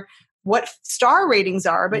iPads or what star ratings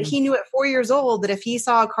are, but he knew at 4 years old that if he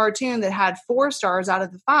saw a cartoon that had 4 stars out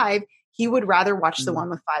of the 5, he would rather watch the one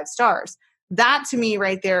with 5 stars. That to me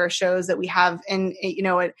right there shows that we have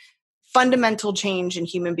a fundamental change in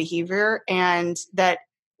human behavior, and that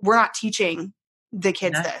we're not teaching the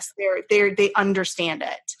kids this. They understand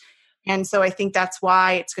it. And so I think that's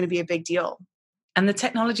why it's going to be a big deal. And the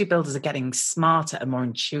technology builders are getting smarter and more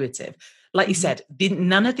intuitive. Like you said,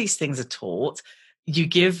 none of these things are taught. You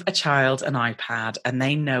give a child an iPad and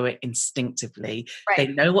they know it instinctively. Right.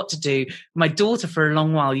 They know what to do. My daughter for a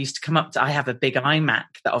long while used to come up to, I have a big iMac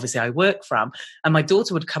that obviously I work from, and my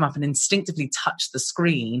daughter would come up and instinctively touch the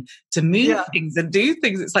screen to move things and do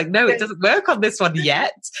things. It's like, no, it doesn't work on this one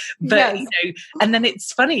yet. But, and then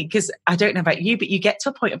it's funny because I don't know about you, but you get to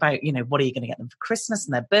a point about, what are you going to get them for Christmas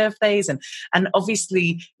and their birthdays? And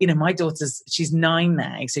obviously, my she's 9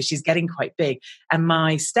 now, so she's getting quite big. And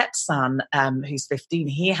my stepson, who's 15,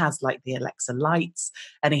 he has like the Alexa lights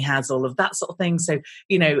and he has all of that sort of thing. So,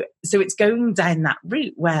 so it's going down that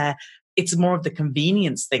route where it's more of the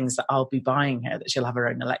convenience things that I'll be buying her, that she'll have her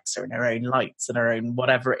own Alexa and her own lights and her own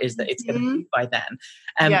whatever it is that it's going to be by then.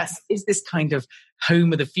 Is this kind of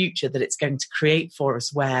home of the future that it's going to create for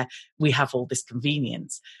us where we have all this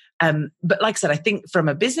convenience? But like I said, I think from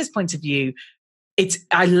a business point of view,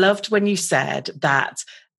 I loved when you said that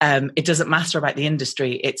it doesn't matter about the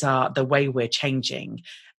industry, it's the way we're changing.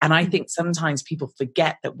 And I think sometimes people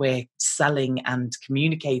forget that we're selling and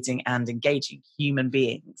communicating and engaging human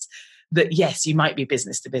beings. That yes, you might be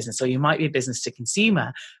business to business or you might be business to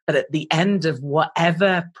consumer, but at the end of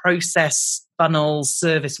whatever process, funnel,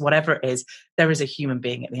 service, whatever it is, there is a human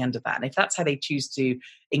being at the end of that. And if that's how they choose to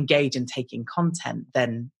engage and take in content,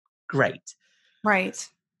 then great. Right.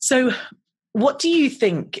 So what do you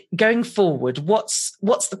think going forward? What's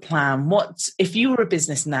the plan? If you were a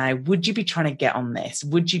business now, would you be trying to get on this?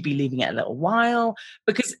 Would you be leaving it a little while?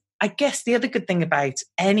 Because I guess the other good thing about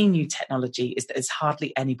any new technology is that there's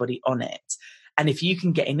hardly anybody on it. And if you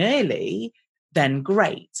can get in early, then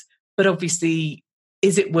great. But obviously,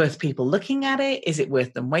 is it worth people looking at it? Is it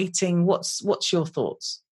worth them waiting? What's your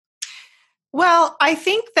thoughts? Well, I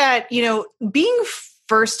think that, being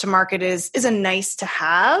first to market is a nice to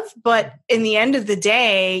have, but in the end of the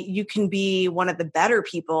day, you can be one of the better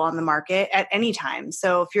people on the market at any time.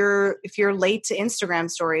 So if you're late to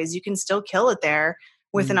Instagram stories, you can still kill it there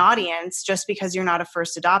with an audience just because you're not a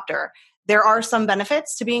first adopter. There are some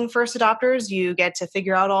benefits to being first adopters. You get to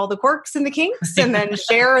figure out all the quirks and the kinks and then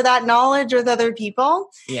share that knowledge with other people.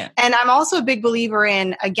 Yeah. And I'm also a big believer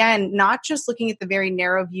in, again, not just looking at the very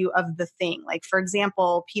narrow view of the thing. Like, for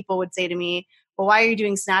example, people would say to me, well, why are you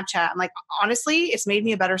doing Snapchat? I'm like, honestly, it's made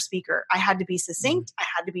me a better speaker. I had to be succinct. I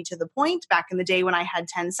had to be to the point. Back in the day when I had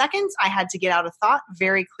 10 seconds, I had to get out a thought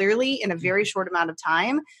very clearly in a very short amount of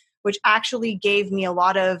time, which actually gave me a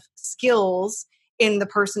lot of skills in the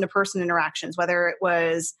person-to-person interactions, whether it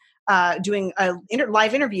was doing a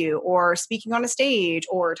live interview or speaking on a stage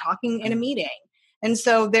or talking in a meeting. And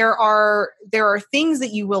so there are things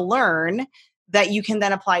that you will learn that you can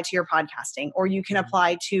then apply to your podcasting, or you can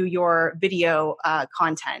apply to your video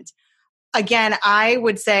content. Again, I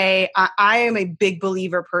would say I am a big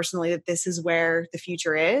believer personally that this is where the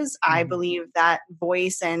future is. I believe that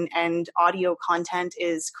voice and audio content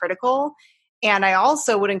is critical. And I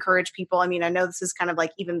also would encourage people, I mean, I know this is kind of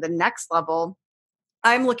like even the next level.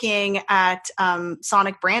 I'm looking at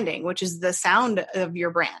sonic branding, which is the sound of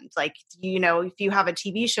your brand. Like, you know, if you have a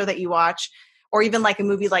TV show that you watch, or even like a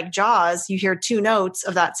movie like Jaws, you hear 2 notes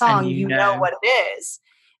of that song, you know what it is.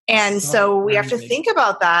 And so we have to think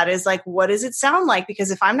about that as like, what does it sound like?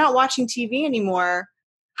 Because if I'm not watching TV anymore,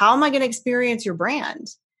 how am I going to experience your brand?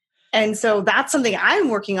 And so that's something I'm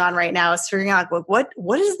working on right now, is figuring out what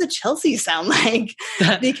does the Chelsea sound like?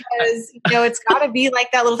 Because, you know, it's got to be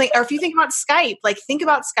like that little thing. Or if you think about Skype, like think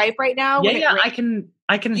about Skype right now. Yeah, I can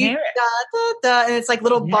hear it. And it's like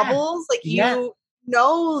little bubbles, like you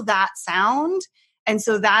know that sound. And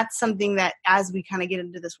so that's something that as we kind of get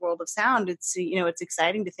into this world of sound, it's, you know, it's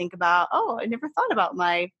exciting to think about, oh, I never thought about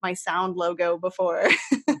my sound logo before.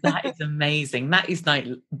 That is amazing. That is like,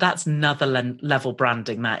 that's another level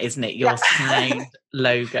branding, that, isn't it? Your sound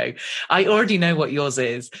logo. I already know what yours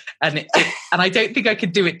is, and I don't think I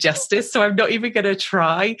could do it justice, so I'm not even going to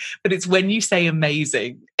try, but it's when you say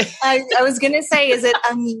amazing. I was going to say, is it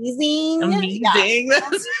amazing? Amazing. Yeah.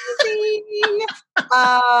 Amazing.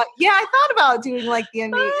 I thought about doing like the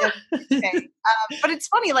amazing thing. But it's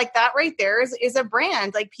funny, like that right there is a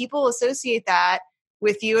brand. Like people associate that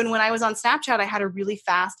with you. And when I was on Snapchat, I had a really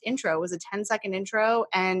fast intro. It was a 10-second intro,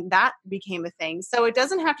 and that became a thing. So it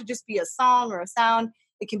doesn't have to just be a song or a sound.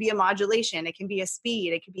 It can be a modulation. It can be a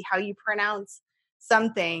speed. It can be how you pronounce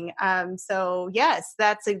something. So yes,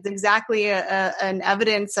 that's exactly an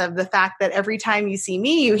evidence of the fact that every time you see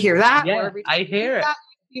me, you hear that. Yeah, or every time I hear it.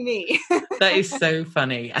 You see me. That is so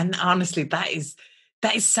funny. And honestly, that is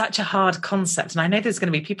such a hard concept. And I know there's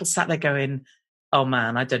going to be people sat there going, oh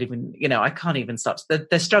man, I don't even, you know, I can't even stop.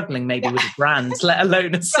 They're struggling maybe with a brand, let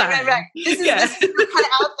alone a sound. Right. This is kind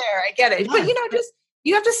of out there. I get it. But, you know, just,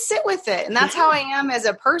 you have to sit with it. And that's how I am as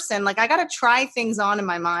a person. Like I got to try things on in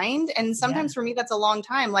my mind. And sometimes for me, that's a long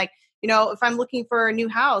time. Like, you know, if I'm looking for a new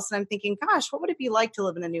house and I'm thinking, gosh, what would it be like to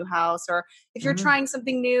live in a new house? Or if you're trying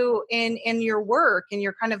something new in your work and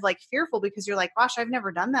you're kind of like fearful because you're like, gosh, I've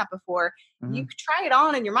never done that before. You could try it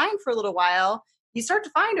on in your mind for a little while. You start to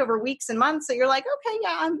find over weeks and months that you're like, okay,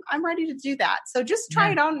 yeah, I'm ready to do that. So just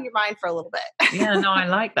try it on in your mind for a little bit. Yeah, no, I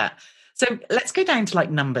like that. So let's go down to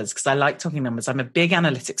like numbers, because I like talking numbers. I'm a big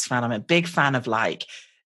analytics fan. I'm a big fan of like,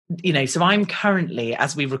 you know, so I'm currently,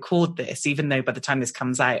 as we record this, even though by the time this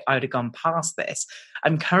comes out, I would have gone past this,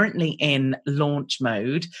 I'm currently in launch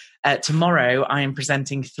mode. Tomorrow, I am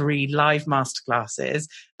presenting 3 live masterclasses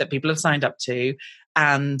that people have signed up to.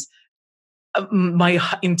 And my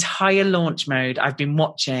entire launch mode, I've been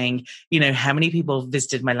watching, you know, how many people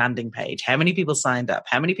visited my landing page, how many people signed up,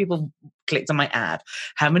 how many people clicked on my ad,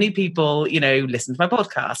 how many people, you know, listened to my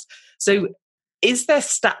podcast. So is there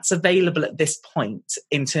stats available at this point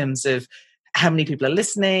in terms of how many people are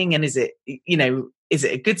listening? And is it, you know, is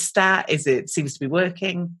it a good stat? Seems to be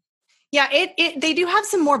working? Yeah, they do have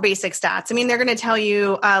some more basic stats. I mean, they're going to tell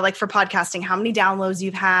you, like for podcasting, how many downloads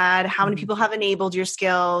you've had, how many people have enabled your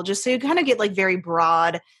skill, just so you kind of get like very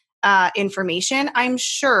broad information. I'm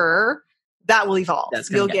sure that will evolve.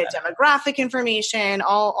 You'll get demographic information,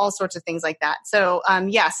 all sorts of things like that. So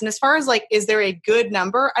yes, and as far as like, is there a good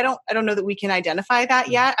number? I don't know that we can identify that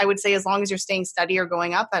yet. I would say as long as you're staying steady or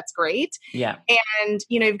going up, that's great. Yeah. And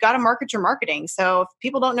you know, you've got to market your marketing. So if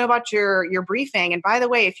people don't know about your briefing, and by the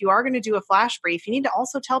way, if you are going to do a flash brief, you need to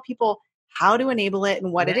also tell people how to enable it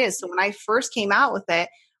and what it is. So when I first came out with it,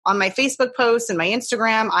 on my Facebook posts and my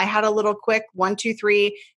Instagram, I had a little quick 1, 2,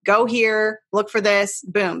 3, go here, look for this,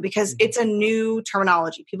 boom, because it's a new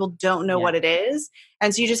terminology. People don't know what it is.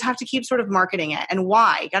 And so you just have to keep sort of marketing it. And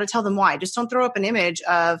why? You got to tell them why. Just don't throw up an image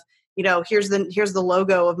of, here's the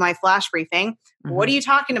logo of my flash briefing. What are you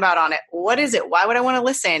talking about on it? What is it? Why would I want to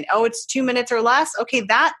listen? Oh, it's 2 minutes or less. Okay.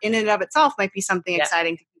 That in and of itself might be something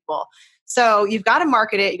exciting to people. So you've got to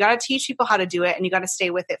market it. You got to teach people how to do it, and you got to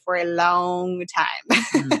stay with it for a long time.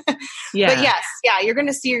 But yes, you're going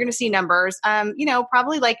to see numbers.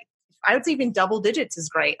 Probably like, I would say even double digits is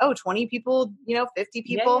great. 20 people, 50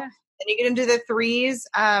 people. Then you get into the threes,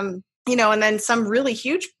 and then some really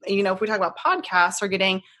huge, if we talk about podcasts, are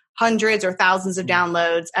getting hundreds or thousands of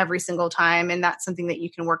downloads every single time. And that's something that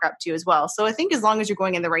you can work up to as well. So I think as long as you're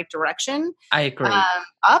going in the right direction, I agree.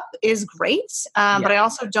 Up is great. But I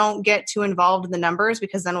also don't get too involved in the numbers,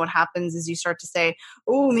 because then what happens is you start to say,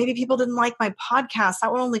 oh, maybe people didn't like my podcast.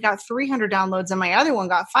 That one only got 300 downloads and my other one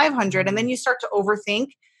got 500. And then you start to overthink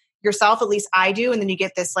yourself, at least I do. And then you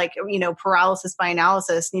get this paralysis by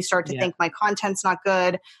analysis, and you start to think my content's not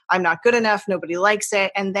good. I'm not good enough. Nobody likes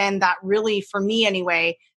it. And then that really, for me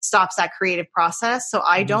anyway, stops that creative process. So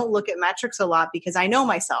I don't look at metrics a lot, because I know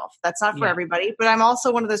myself. That's not for everybody, but I'm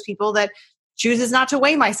also one of those people that chooses not to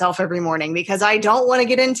weigh myself every morning, because I don't want to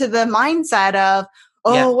get into the mindset of,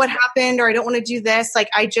 what happened? Or I don't want to do this. Like,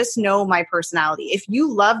 I just know my personality. If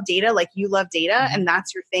you love data, like you love data, and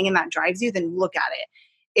that's your thing and that drives you, then look at it.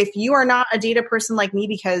 If you are not a data person like me,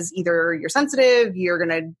 because either you're sensitive, you're going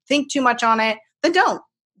to think too much on it, then don't.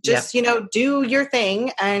 Just, do your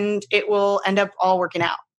thing, and it will end up all working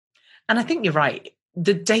out. And I think you're right.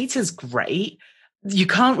 The data's great. You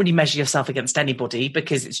can't really measure yourself against anybody,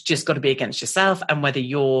 because it's just got to be against yourself and whether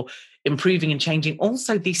you're improving and changing.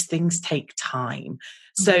 Also, these things take time.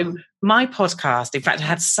 So my podcast, in fact, I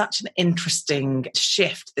had such an interesting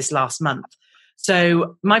shift this last month.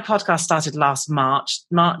 So my podcast started last March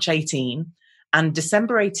 18, and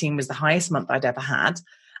December 18 was the highest month I'd ever had.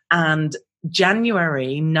 And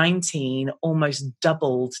January 19 almost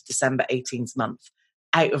doubled December 18's month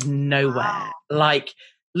out of nowhere. Wow. Like,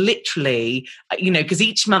 literally, because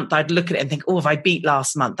each month I'd look at it and think, have I beat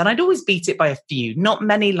last month? And I'd always beat it by a few, not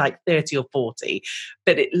many, like 30 or 40,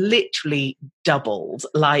 but it literally doubled.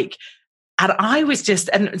 And I was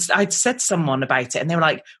and I'd said to someone about it, and they were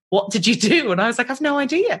like, what did you do? And I was like, I've no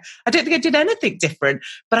idea. I don't think I did anything different.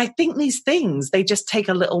 But I think these things, they just take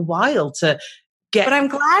a little while to get. But I'm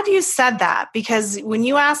glad you said that, because when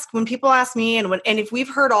people ask me, and if we've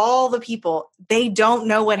heard all the people, they don't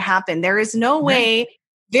know what happened. There is no way.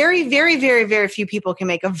 Very, very, very, very few people can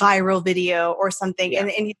make a viral video or something. Yeah.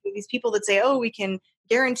 And these people that say, we can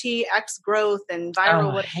guarantee X growth and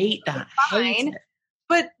viral. I hate that. Fine.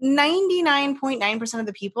 But 99.9% of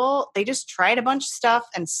the people, they just tried a bunch of stuff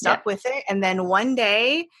and stuck with it. And then one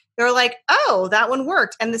day they're like, that one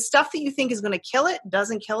worked. And the stuff that you think is going to kill it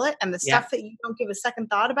doesn't kill it. And the stuff that you don't give a second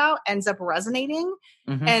thought about ends up resonating.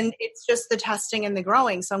 And it's just the testing and the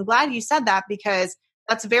growing. So I'm glad you said that, because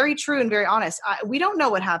that's very true and very honest. We don't know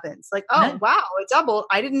what happens. Like, wow, it doubled.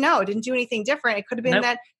 I didn't know. It didn't do anything different. It could have been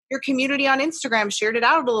that your community on Instagram shared it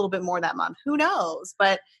out a little bit more that month. Who knows?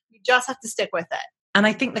 But you just have to stick with it. And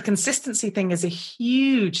I think the consistency thing is a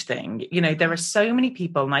huge thing. There are so many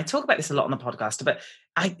people, and I talk about this a lot on the podcast, but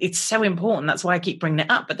it's so important. That's why I keep bringing it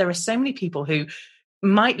up. But there are so many people who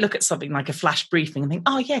might look at something like a flash briefing and think,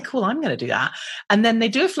 oh yeah, cool, I'm going to do that. And then they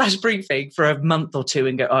do a flash briefing for a month or two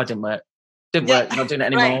and go, it didn't work. Not doing it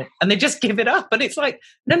anymore. Right. And they just give it up. And it's like,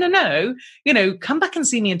 no, come back and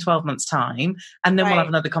see me in 12 months time, and then we'll have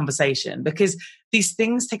another conversation, because these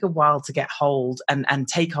things take a while to get hold and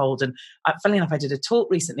take hold. And funnily enough, I did a talk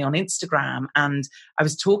recently on Instagram, and I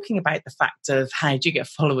was talking about the fact of how do you get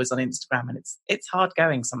followers on Instagram? And it's hard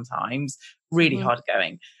going sometimes, really hard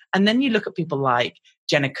going. And then you look at people like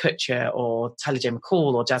Jenna Kutcher or Tyler J.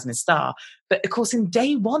 McCall or Jasmine Star. But of course, in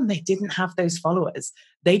day one, they didn't have those followers.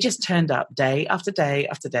 They just turned up day after day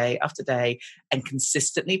after day after day and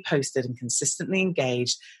consistently posted and consistently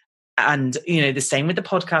engaged. And, the same with the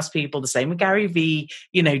podcast people, the same with Gary Vee,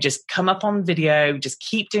 just come up on video, just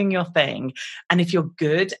keep doing your thing. And if you're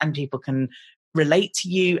good and people can relate to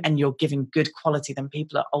you and you're giving good quality, then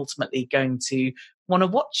people are ultimately going to want to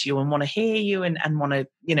watch you and want to hear you and want to,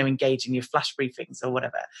 engage in your flash briefings or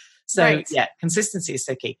whatever. So consistency is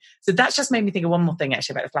so key. So that's just made me think of one more thing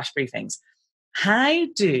actually about the flash briefings.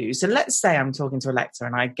 So let's say I'm talking to Alexa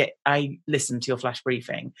and I listen to your flash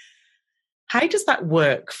briefing. How does that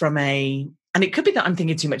work and it could be that I'm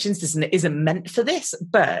thinking too much into this and it isn't meant for this,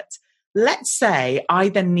 but let's say I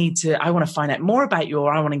want to find out more about you,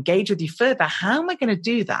 or I want to engage with you further. How am I going to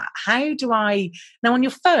do that? Now on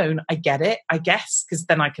your phone, I get it, I guess, because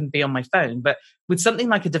then I can be on my phone. But with something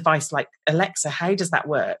like a device like Alexa, how does that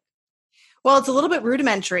work? Well, it's a little bit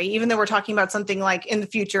rudimentary, even though we're talking about something like in the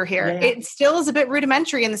future here. Yeah. It still is a bit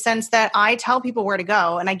rudimentary in the sense that I tell people where to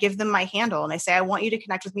go and I give them my handle and I say, I want you to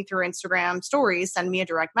connect with me through Instagram stories, send me a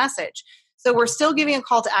direct message. So we're still giving a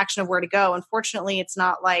call to action of where to go. Unfortunately, it's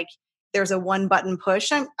not like there's a one button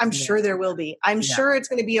push. I'm sure there will be. I'm sure it's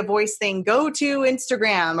going to be a voice thing. Go to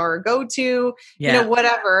Instagram or go to,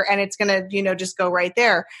 whatever. And it's going to, just go right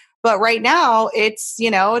there. But right now it's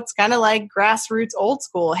kind of like grassroots old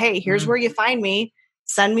school. Hey, here's where you find me.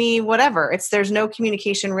 Send me whatever. There's no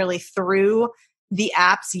communication really through the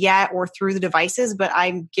apps yet or through the devices, but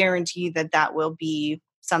I guarantee that will be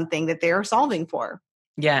something that they are solving for.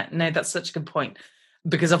 Yeah, no, that's such a good point,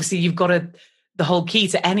 because obviously the whole key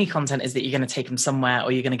to any content is that you're going to take them somewhere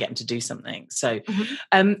or you're going to get them to do something. So,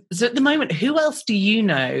 so at the moment, who else do you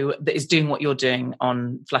know that is doing what you're doing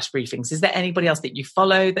on Flash Briefings? Is there anybody else that you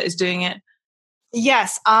follow that is doing it?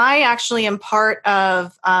 Yes, I actually am part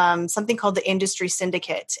of something called the Industry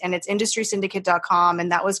Syndicate, and it's industrysyndicate.com.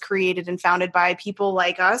 And that was created and founded by people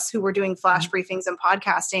like us who were doing Flash Briefings and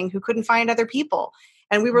podcasting who couldn't find other people.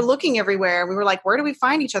 And we were looking everywhere. We were like, where do we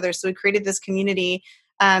find each other? So we created this community.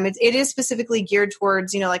 It is specifically geared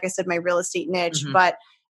towards, like I said, my real estate niche, but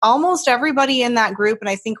almost everybody in that group, and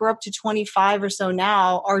I think we're up to 25 or so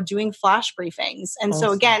now, are doing Flash Briefings. And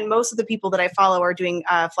so again, most of the people that I follow are doing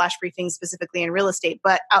Flash Briefings specifically in real estate,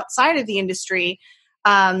 but outside of the industry,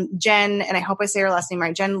 Jen, and I hope I say her last name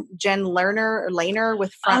right, Jen Lerner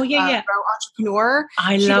with Grow Entrepreneur.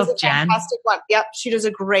 I love Jen. Fantastic one. Yep. She does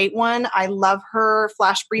a great one. I love her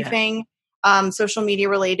Flash Briefing. Yeah. Social media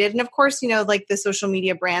related. And of course, like the social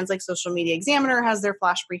media brands like Social Media Examiner has their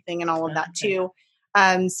Flash Briefing and all of that too.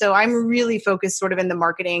 So I'm really focused sort of in the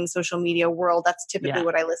marketing, social media world. That's typically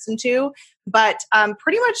what I listen to. But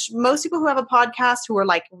pretty much most people who have a podcast who are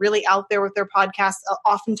like really out there with their podcasts,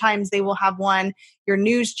 oftentimes they will have one. Your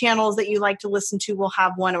news channels that you like to listen to will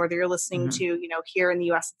have one, or whether you're listening to, here in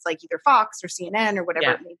the US, it's like either Fox or CNN or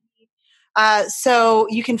whatever it may be. So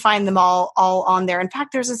you can find them all on there. In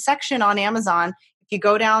fact, there's a section on Amazon. If you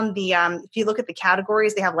go down if you look at the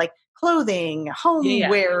categories, they have like clothing,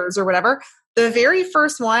 homewares, or whatever. The very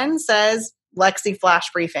first one says Lexi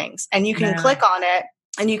Flash Briefings, and you can click on it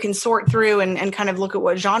and you can sort through and kind of look at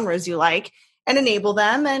what genres you like and enable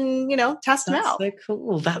them and, test them out. That's so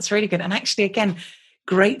cool. That's really good. And actually, again,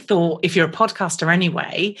 great thought. If you're a podcaster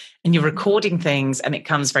anyway, and you're recording things and it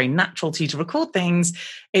comes very natural to you to record things,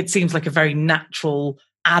 it seems like a very natural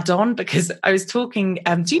add-on, because I was talking,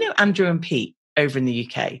 do you know Andrew and Pete over in the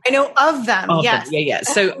UK? I know of them. Yes. Yeah.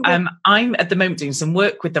 So I'm at the moment doing some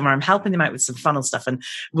work with them where I'm helping them out with some funnel stuff. And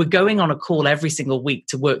we're going on a call every single week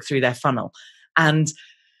to work through their funnel. And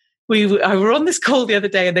we were on this call the other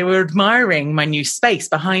day and they were admiring my new space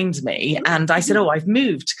behind me. And I said, I've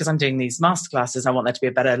moved because I'm doing these masterclasses. I want there to be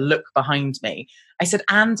a better look behind me. I said,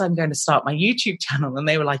 and I'm going to start my YouTube channel. And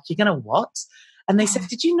they were like, you're going to what? And they said,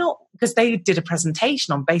 did you not? Because they did a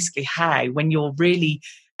presentation on basically how when you're really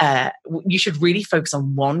you should really focus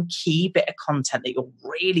on one key bit of content that you're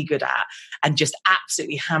really good at and just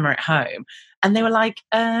absolutely hammer it home. And they were like,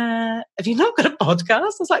 have you not got a podcast?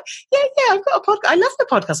 I was like, yeah, I've got a podcast. I love the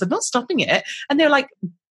podcast. I'm not stopping it. And they were like,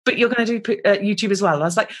 but you're going to do YouTube as well. And I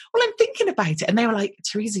was like, well, I'm thinking about it. And they were like,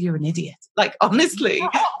 Teresa, you're an idiot. Like, honestly,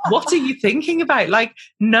 what are you thinking about? Like,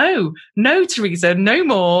 no, Teresa, no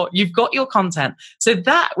more. You've got your content. So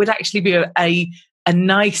that would actually be a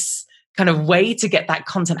nice kind of way to get that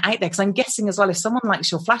content out there. Because I'm guessing as well, if someone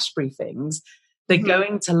likes your Flash Briefings, they're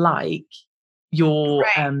going to like your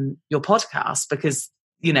podcast because,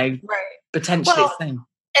 potentially it's them.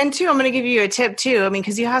 And two, I'm going to give you a tip too. I mean,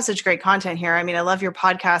 because you have such great content here. I mean, I love your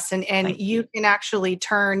podcast, and you can actually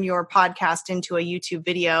turn your podcast into a YouTube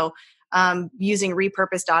video using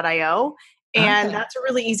repurpose.io. And that's a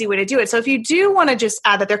really easy way to do it. So if you do want to just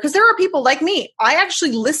add that there, because there are people like me, I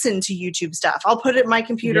actually listen to YouTube stuff. I'll put it in my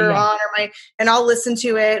computer on and I'll listen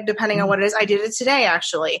to it depending on what it is. I did it today,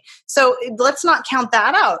 actually. So let's not count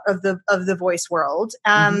that out of the voice world.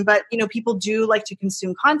 But people do like to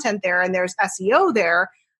consume content there, and there's SEO there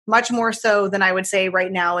much more so than I would say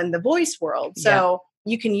right now in the voice world. So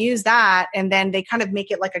you can use that, and then they kind of make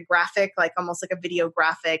it like a graphic, like almost like a video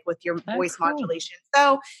graphic with your voice modulation.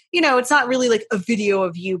 So, it's not really like a video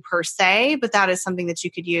of you per se, but that is something that you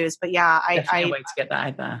could use. But yeah, I way to get that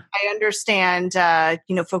out there. I understand,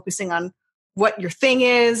 focusing on what your thing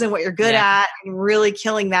is and what you're good at, and really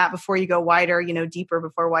killing that before you go wider, deeper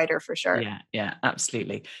before wider, for sure. Yeah,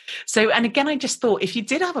 absolutely. So, and again, I just thought if you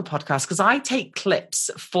did have a podcast, because I take clips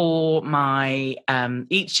for my,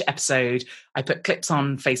 each episode, I put clips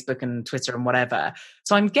on Facebook and Twitter and whatever.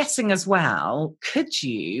 So I'm guessing as well, could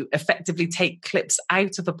you effectively take clips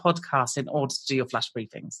out of a podcast in order to do your flash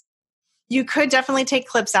briefings? You could definitely take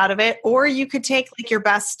clips out of it, or you could take like your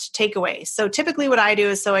best takeaways. So typically what I do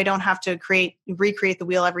is, so I don't have to recreate the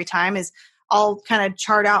wheel every time, is I'll kind of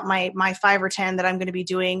chart out my 5 or 10 that I'm going to be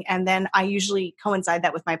doing. And then I usually coincide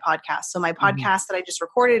that with my podcast. So my podcast that I just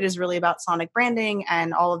recorded is really about sonic branding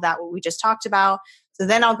and all of that, what we just talked about. So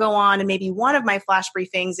then I'll go on, and maybe one of my flash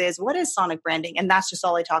briefings is, what is sonic branding? And that's just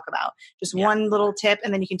all I talk about. Just one little tip,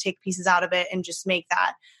 and then you can take pieces out of it and just make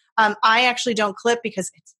that. I actually don't clip because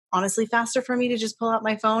it's honestly faster for me to just pull out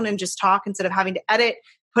my phone and just talk instead of having to edit,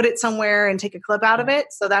 put it somewhere and take a clip out of it.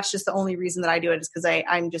 So that's just the only reason that I do it, is because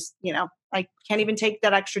I'm just, I can't even take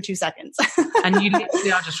that extra 2 seconds. And you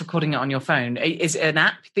literally are just recording it on your phone. Is it an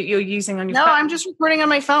app that you're using on your phone? No, I'm just recording on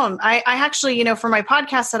my phone. I actually, for my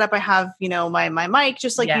podcast setup, I have, my mic,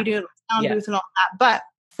 just like you do, sound booth and all that. But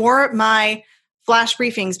for my flash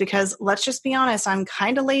briefings, because let's just be honest, I'm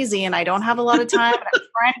kind of lazy and I don't have a lot of time. I'm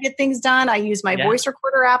trying to get things done. I use my voice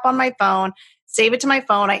recorder app on my phone, save it to my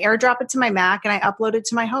phone, I airdrop it to my Mac, and I upload it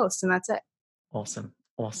to my host, and that's it. Awesome.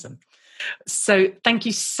 So thank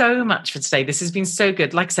you so much for today. This has been so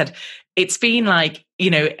good. Like I said, it's been like, we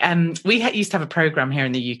used to have a program here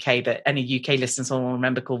in the UK that any UK listeners will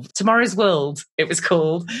remember, called Tomorrow's World, it was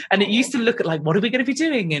called. And it used to look at like, what are we going to be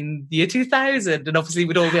doing in the year 2000? And obviously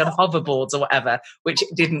we'd all be on hoverboards or whatever, which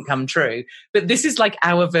didn't come true. But this is like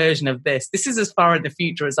our version of this. This is as far in the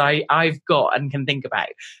future as I've got and can think about.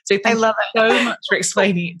 So thank you so much for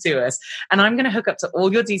explaining it to us. And I'm going to hook up to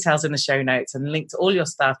all your details in the show notes and link to all your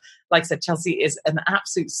stuff. Like I said, Chelsea is an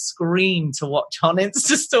absolute scream to watch on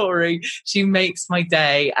Insta Story. She makes my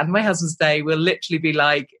day and my husband's day. We'll literally be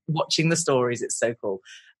like watching the stories. It's so cool.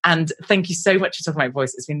 And thank you so much for talking about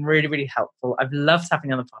voice. It's been really, really helpful. I've loved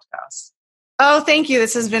having you on the podcast. Oh, thank you.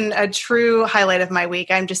 This has been a true highlight of my week.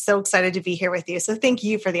 I'm just so excited to be here with you. So thank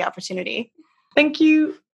you for the opportunity. Thank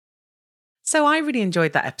you. So I really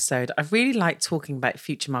enjoyed that episode. I really like talking about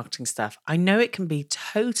future marketing stuff. I know it can be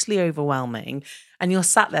totally overwhelming, and you're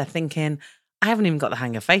sat there thinking, I haven't even got the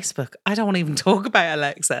hang of Facebook. I don't want to even talk about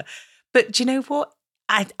Alexa. But do you know what?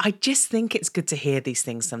 I just think it's good to hear these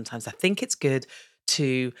things sometimes. I think it's good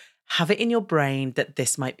to have it in your brain that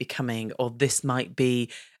this might be coming, or this might be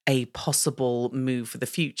a possible move for the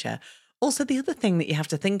future. Also, the other thing that you have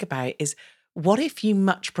to think about is, what if you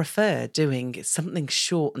much prefer doing something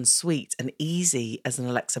short and sweet and easy as an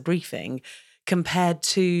Alexa briefing compared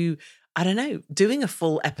to, I don't know, doing a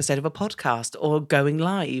full episode of a podcast or going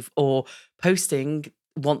live or posting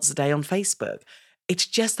once a day on Facebook? It's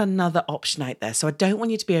just another option out there. So I don't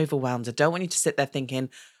want you to be overwhelmed. I don't want you to sit there thinking,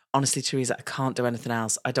 honestly, Teresa, I can't do anything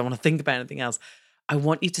else. I don't want to think about anything else. I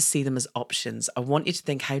want you to see them as options. I want you to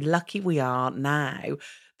think how lucky we are now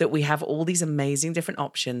that we have all these amazing different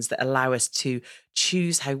options that allow us to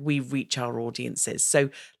choose how we reach our audiences. So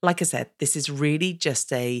like I said, this is really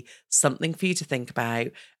just something for you to think about,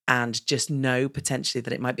 and just know potentially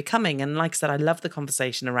that it might be coming. And like I said, I love the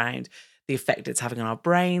conversation around the effect it's having on our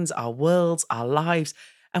brains, our worlds, our lives.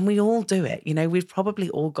 And we all do it. We've probably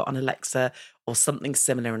all got an Alexa or something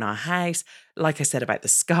similar in our house. Like I said about the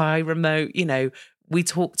Sky remote, we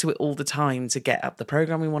talk to it all the time to get up the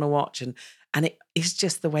program we want to watch. And it is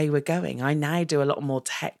just the way we're going. I now do a lot more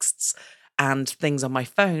texts and things on my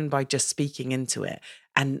phone by just speaking into it.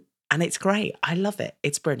 And it's great. I love it.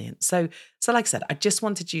 It's brilliant. So like I said, I just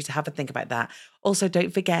wanted you to have a think about that. Also,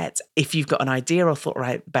 don't forget, if you've got an idea or thought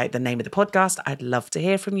about the name of the podcast, I'd love to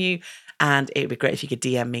hear from you. And it would be great if you could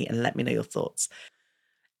DM me and let me know your thoughts.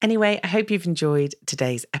 Anyway, I hope you've enjoyed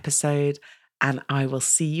today's episode, and I will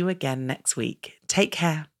see you again next week. Take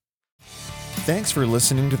care. Thanks for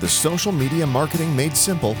listening to the Social Media Marketing Made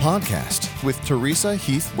Simple podcast with Teresa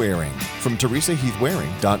Heath Waring from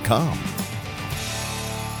teresaheathwaring.com.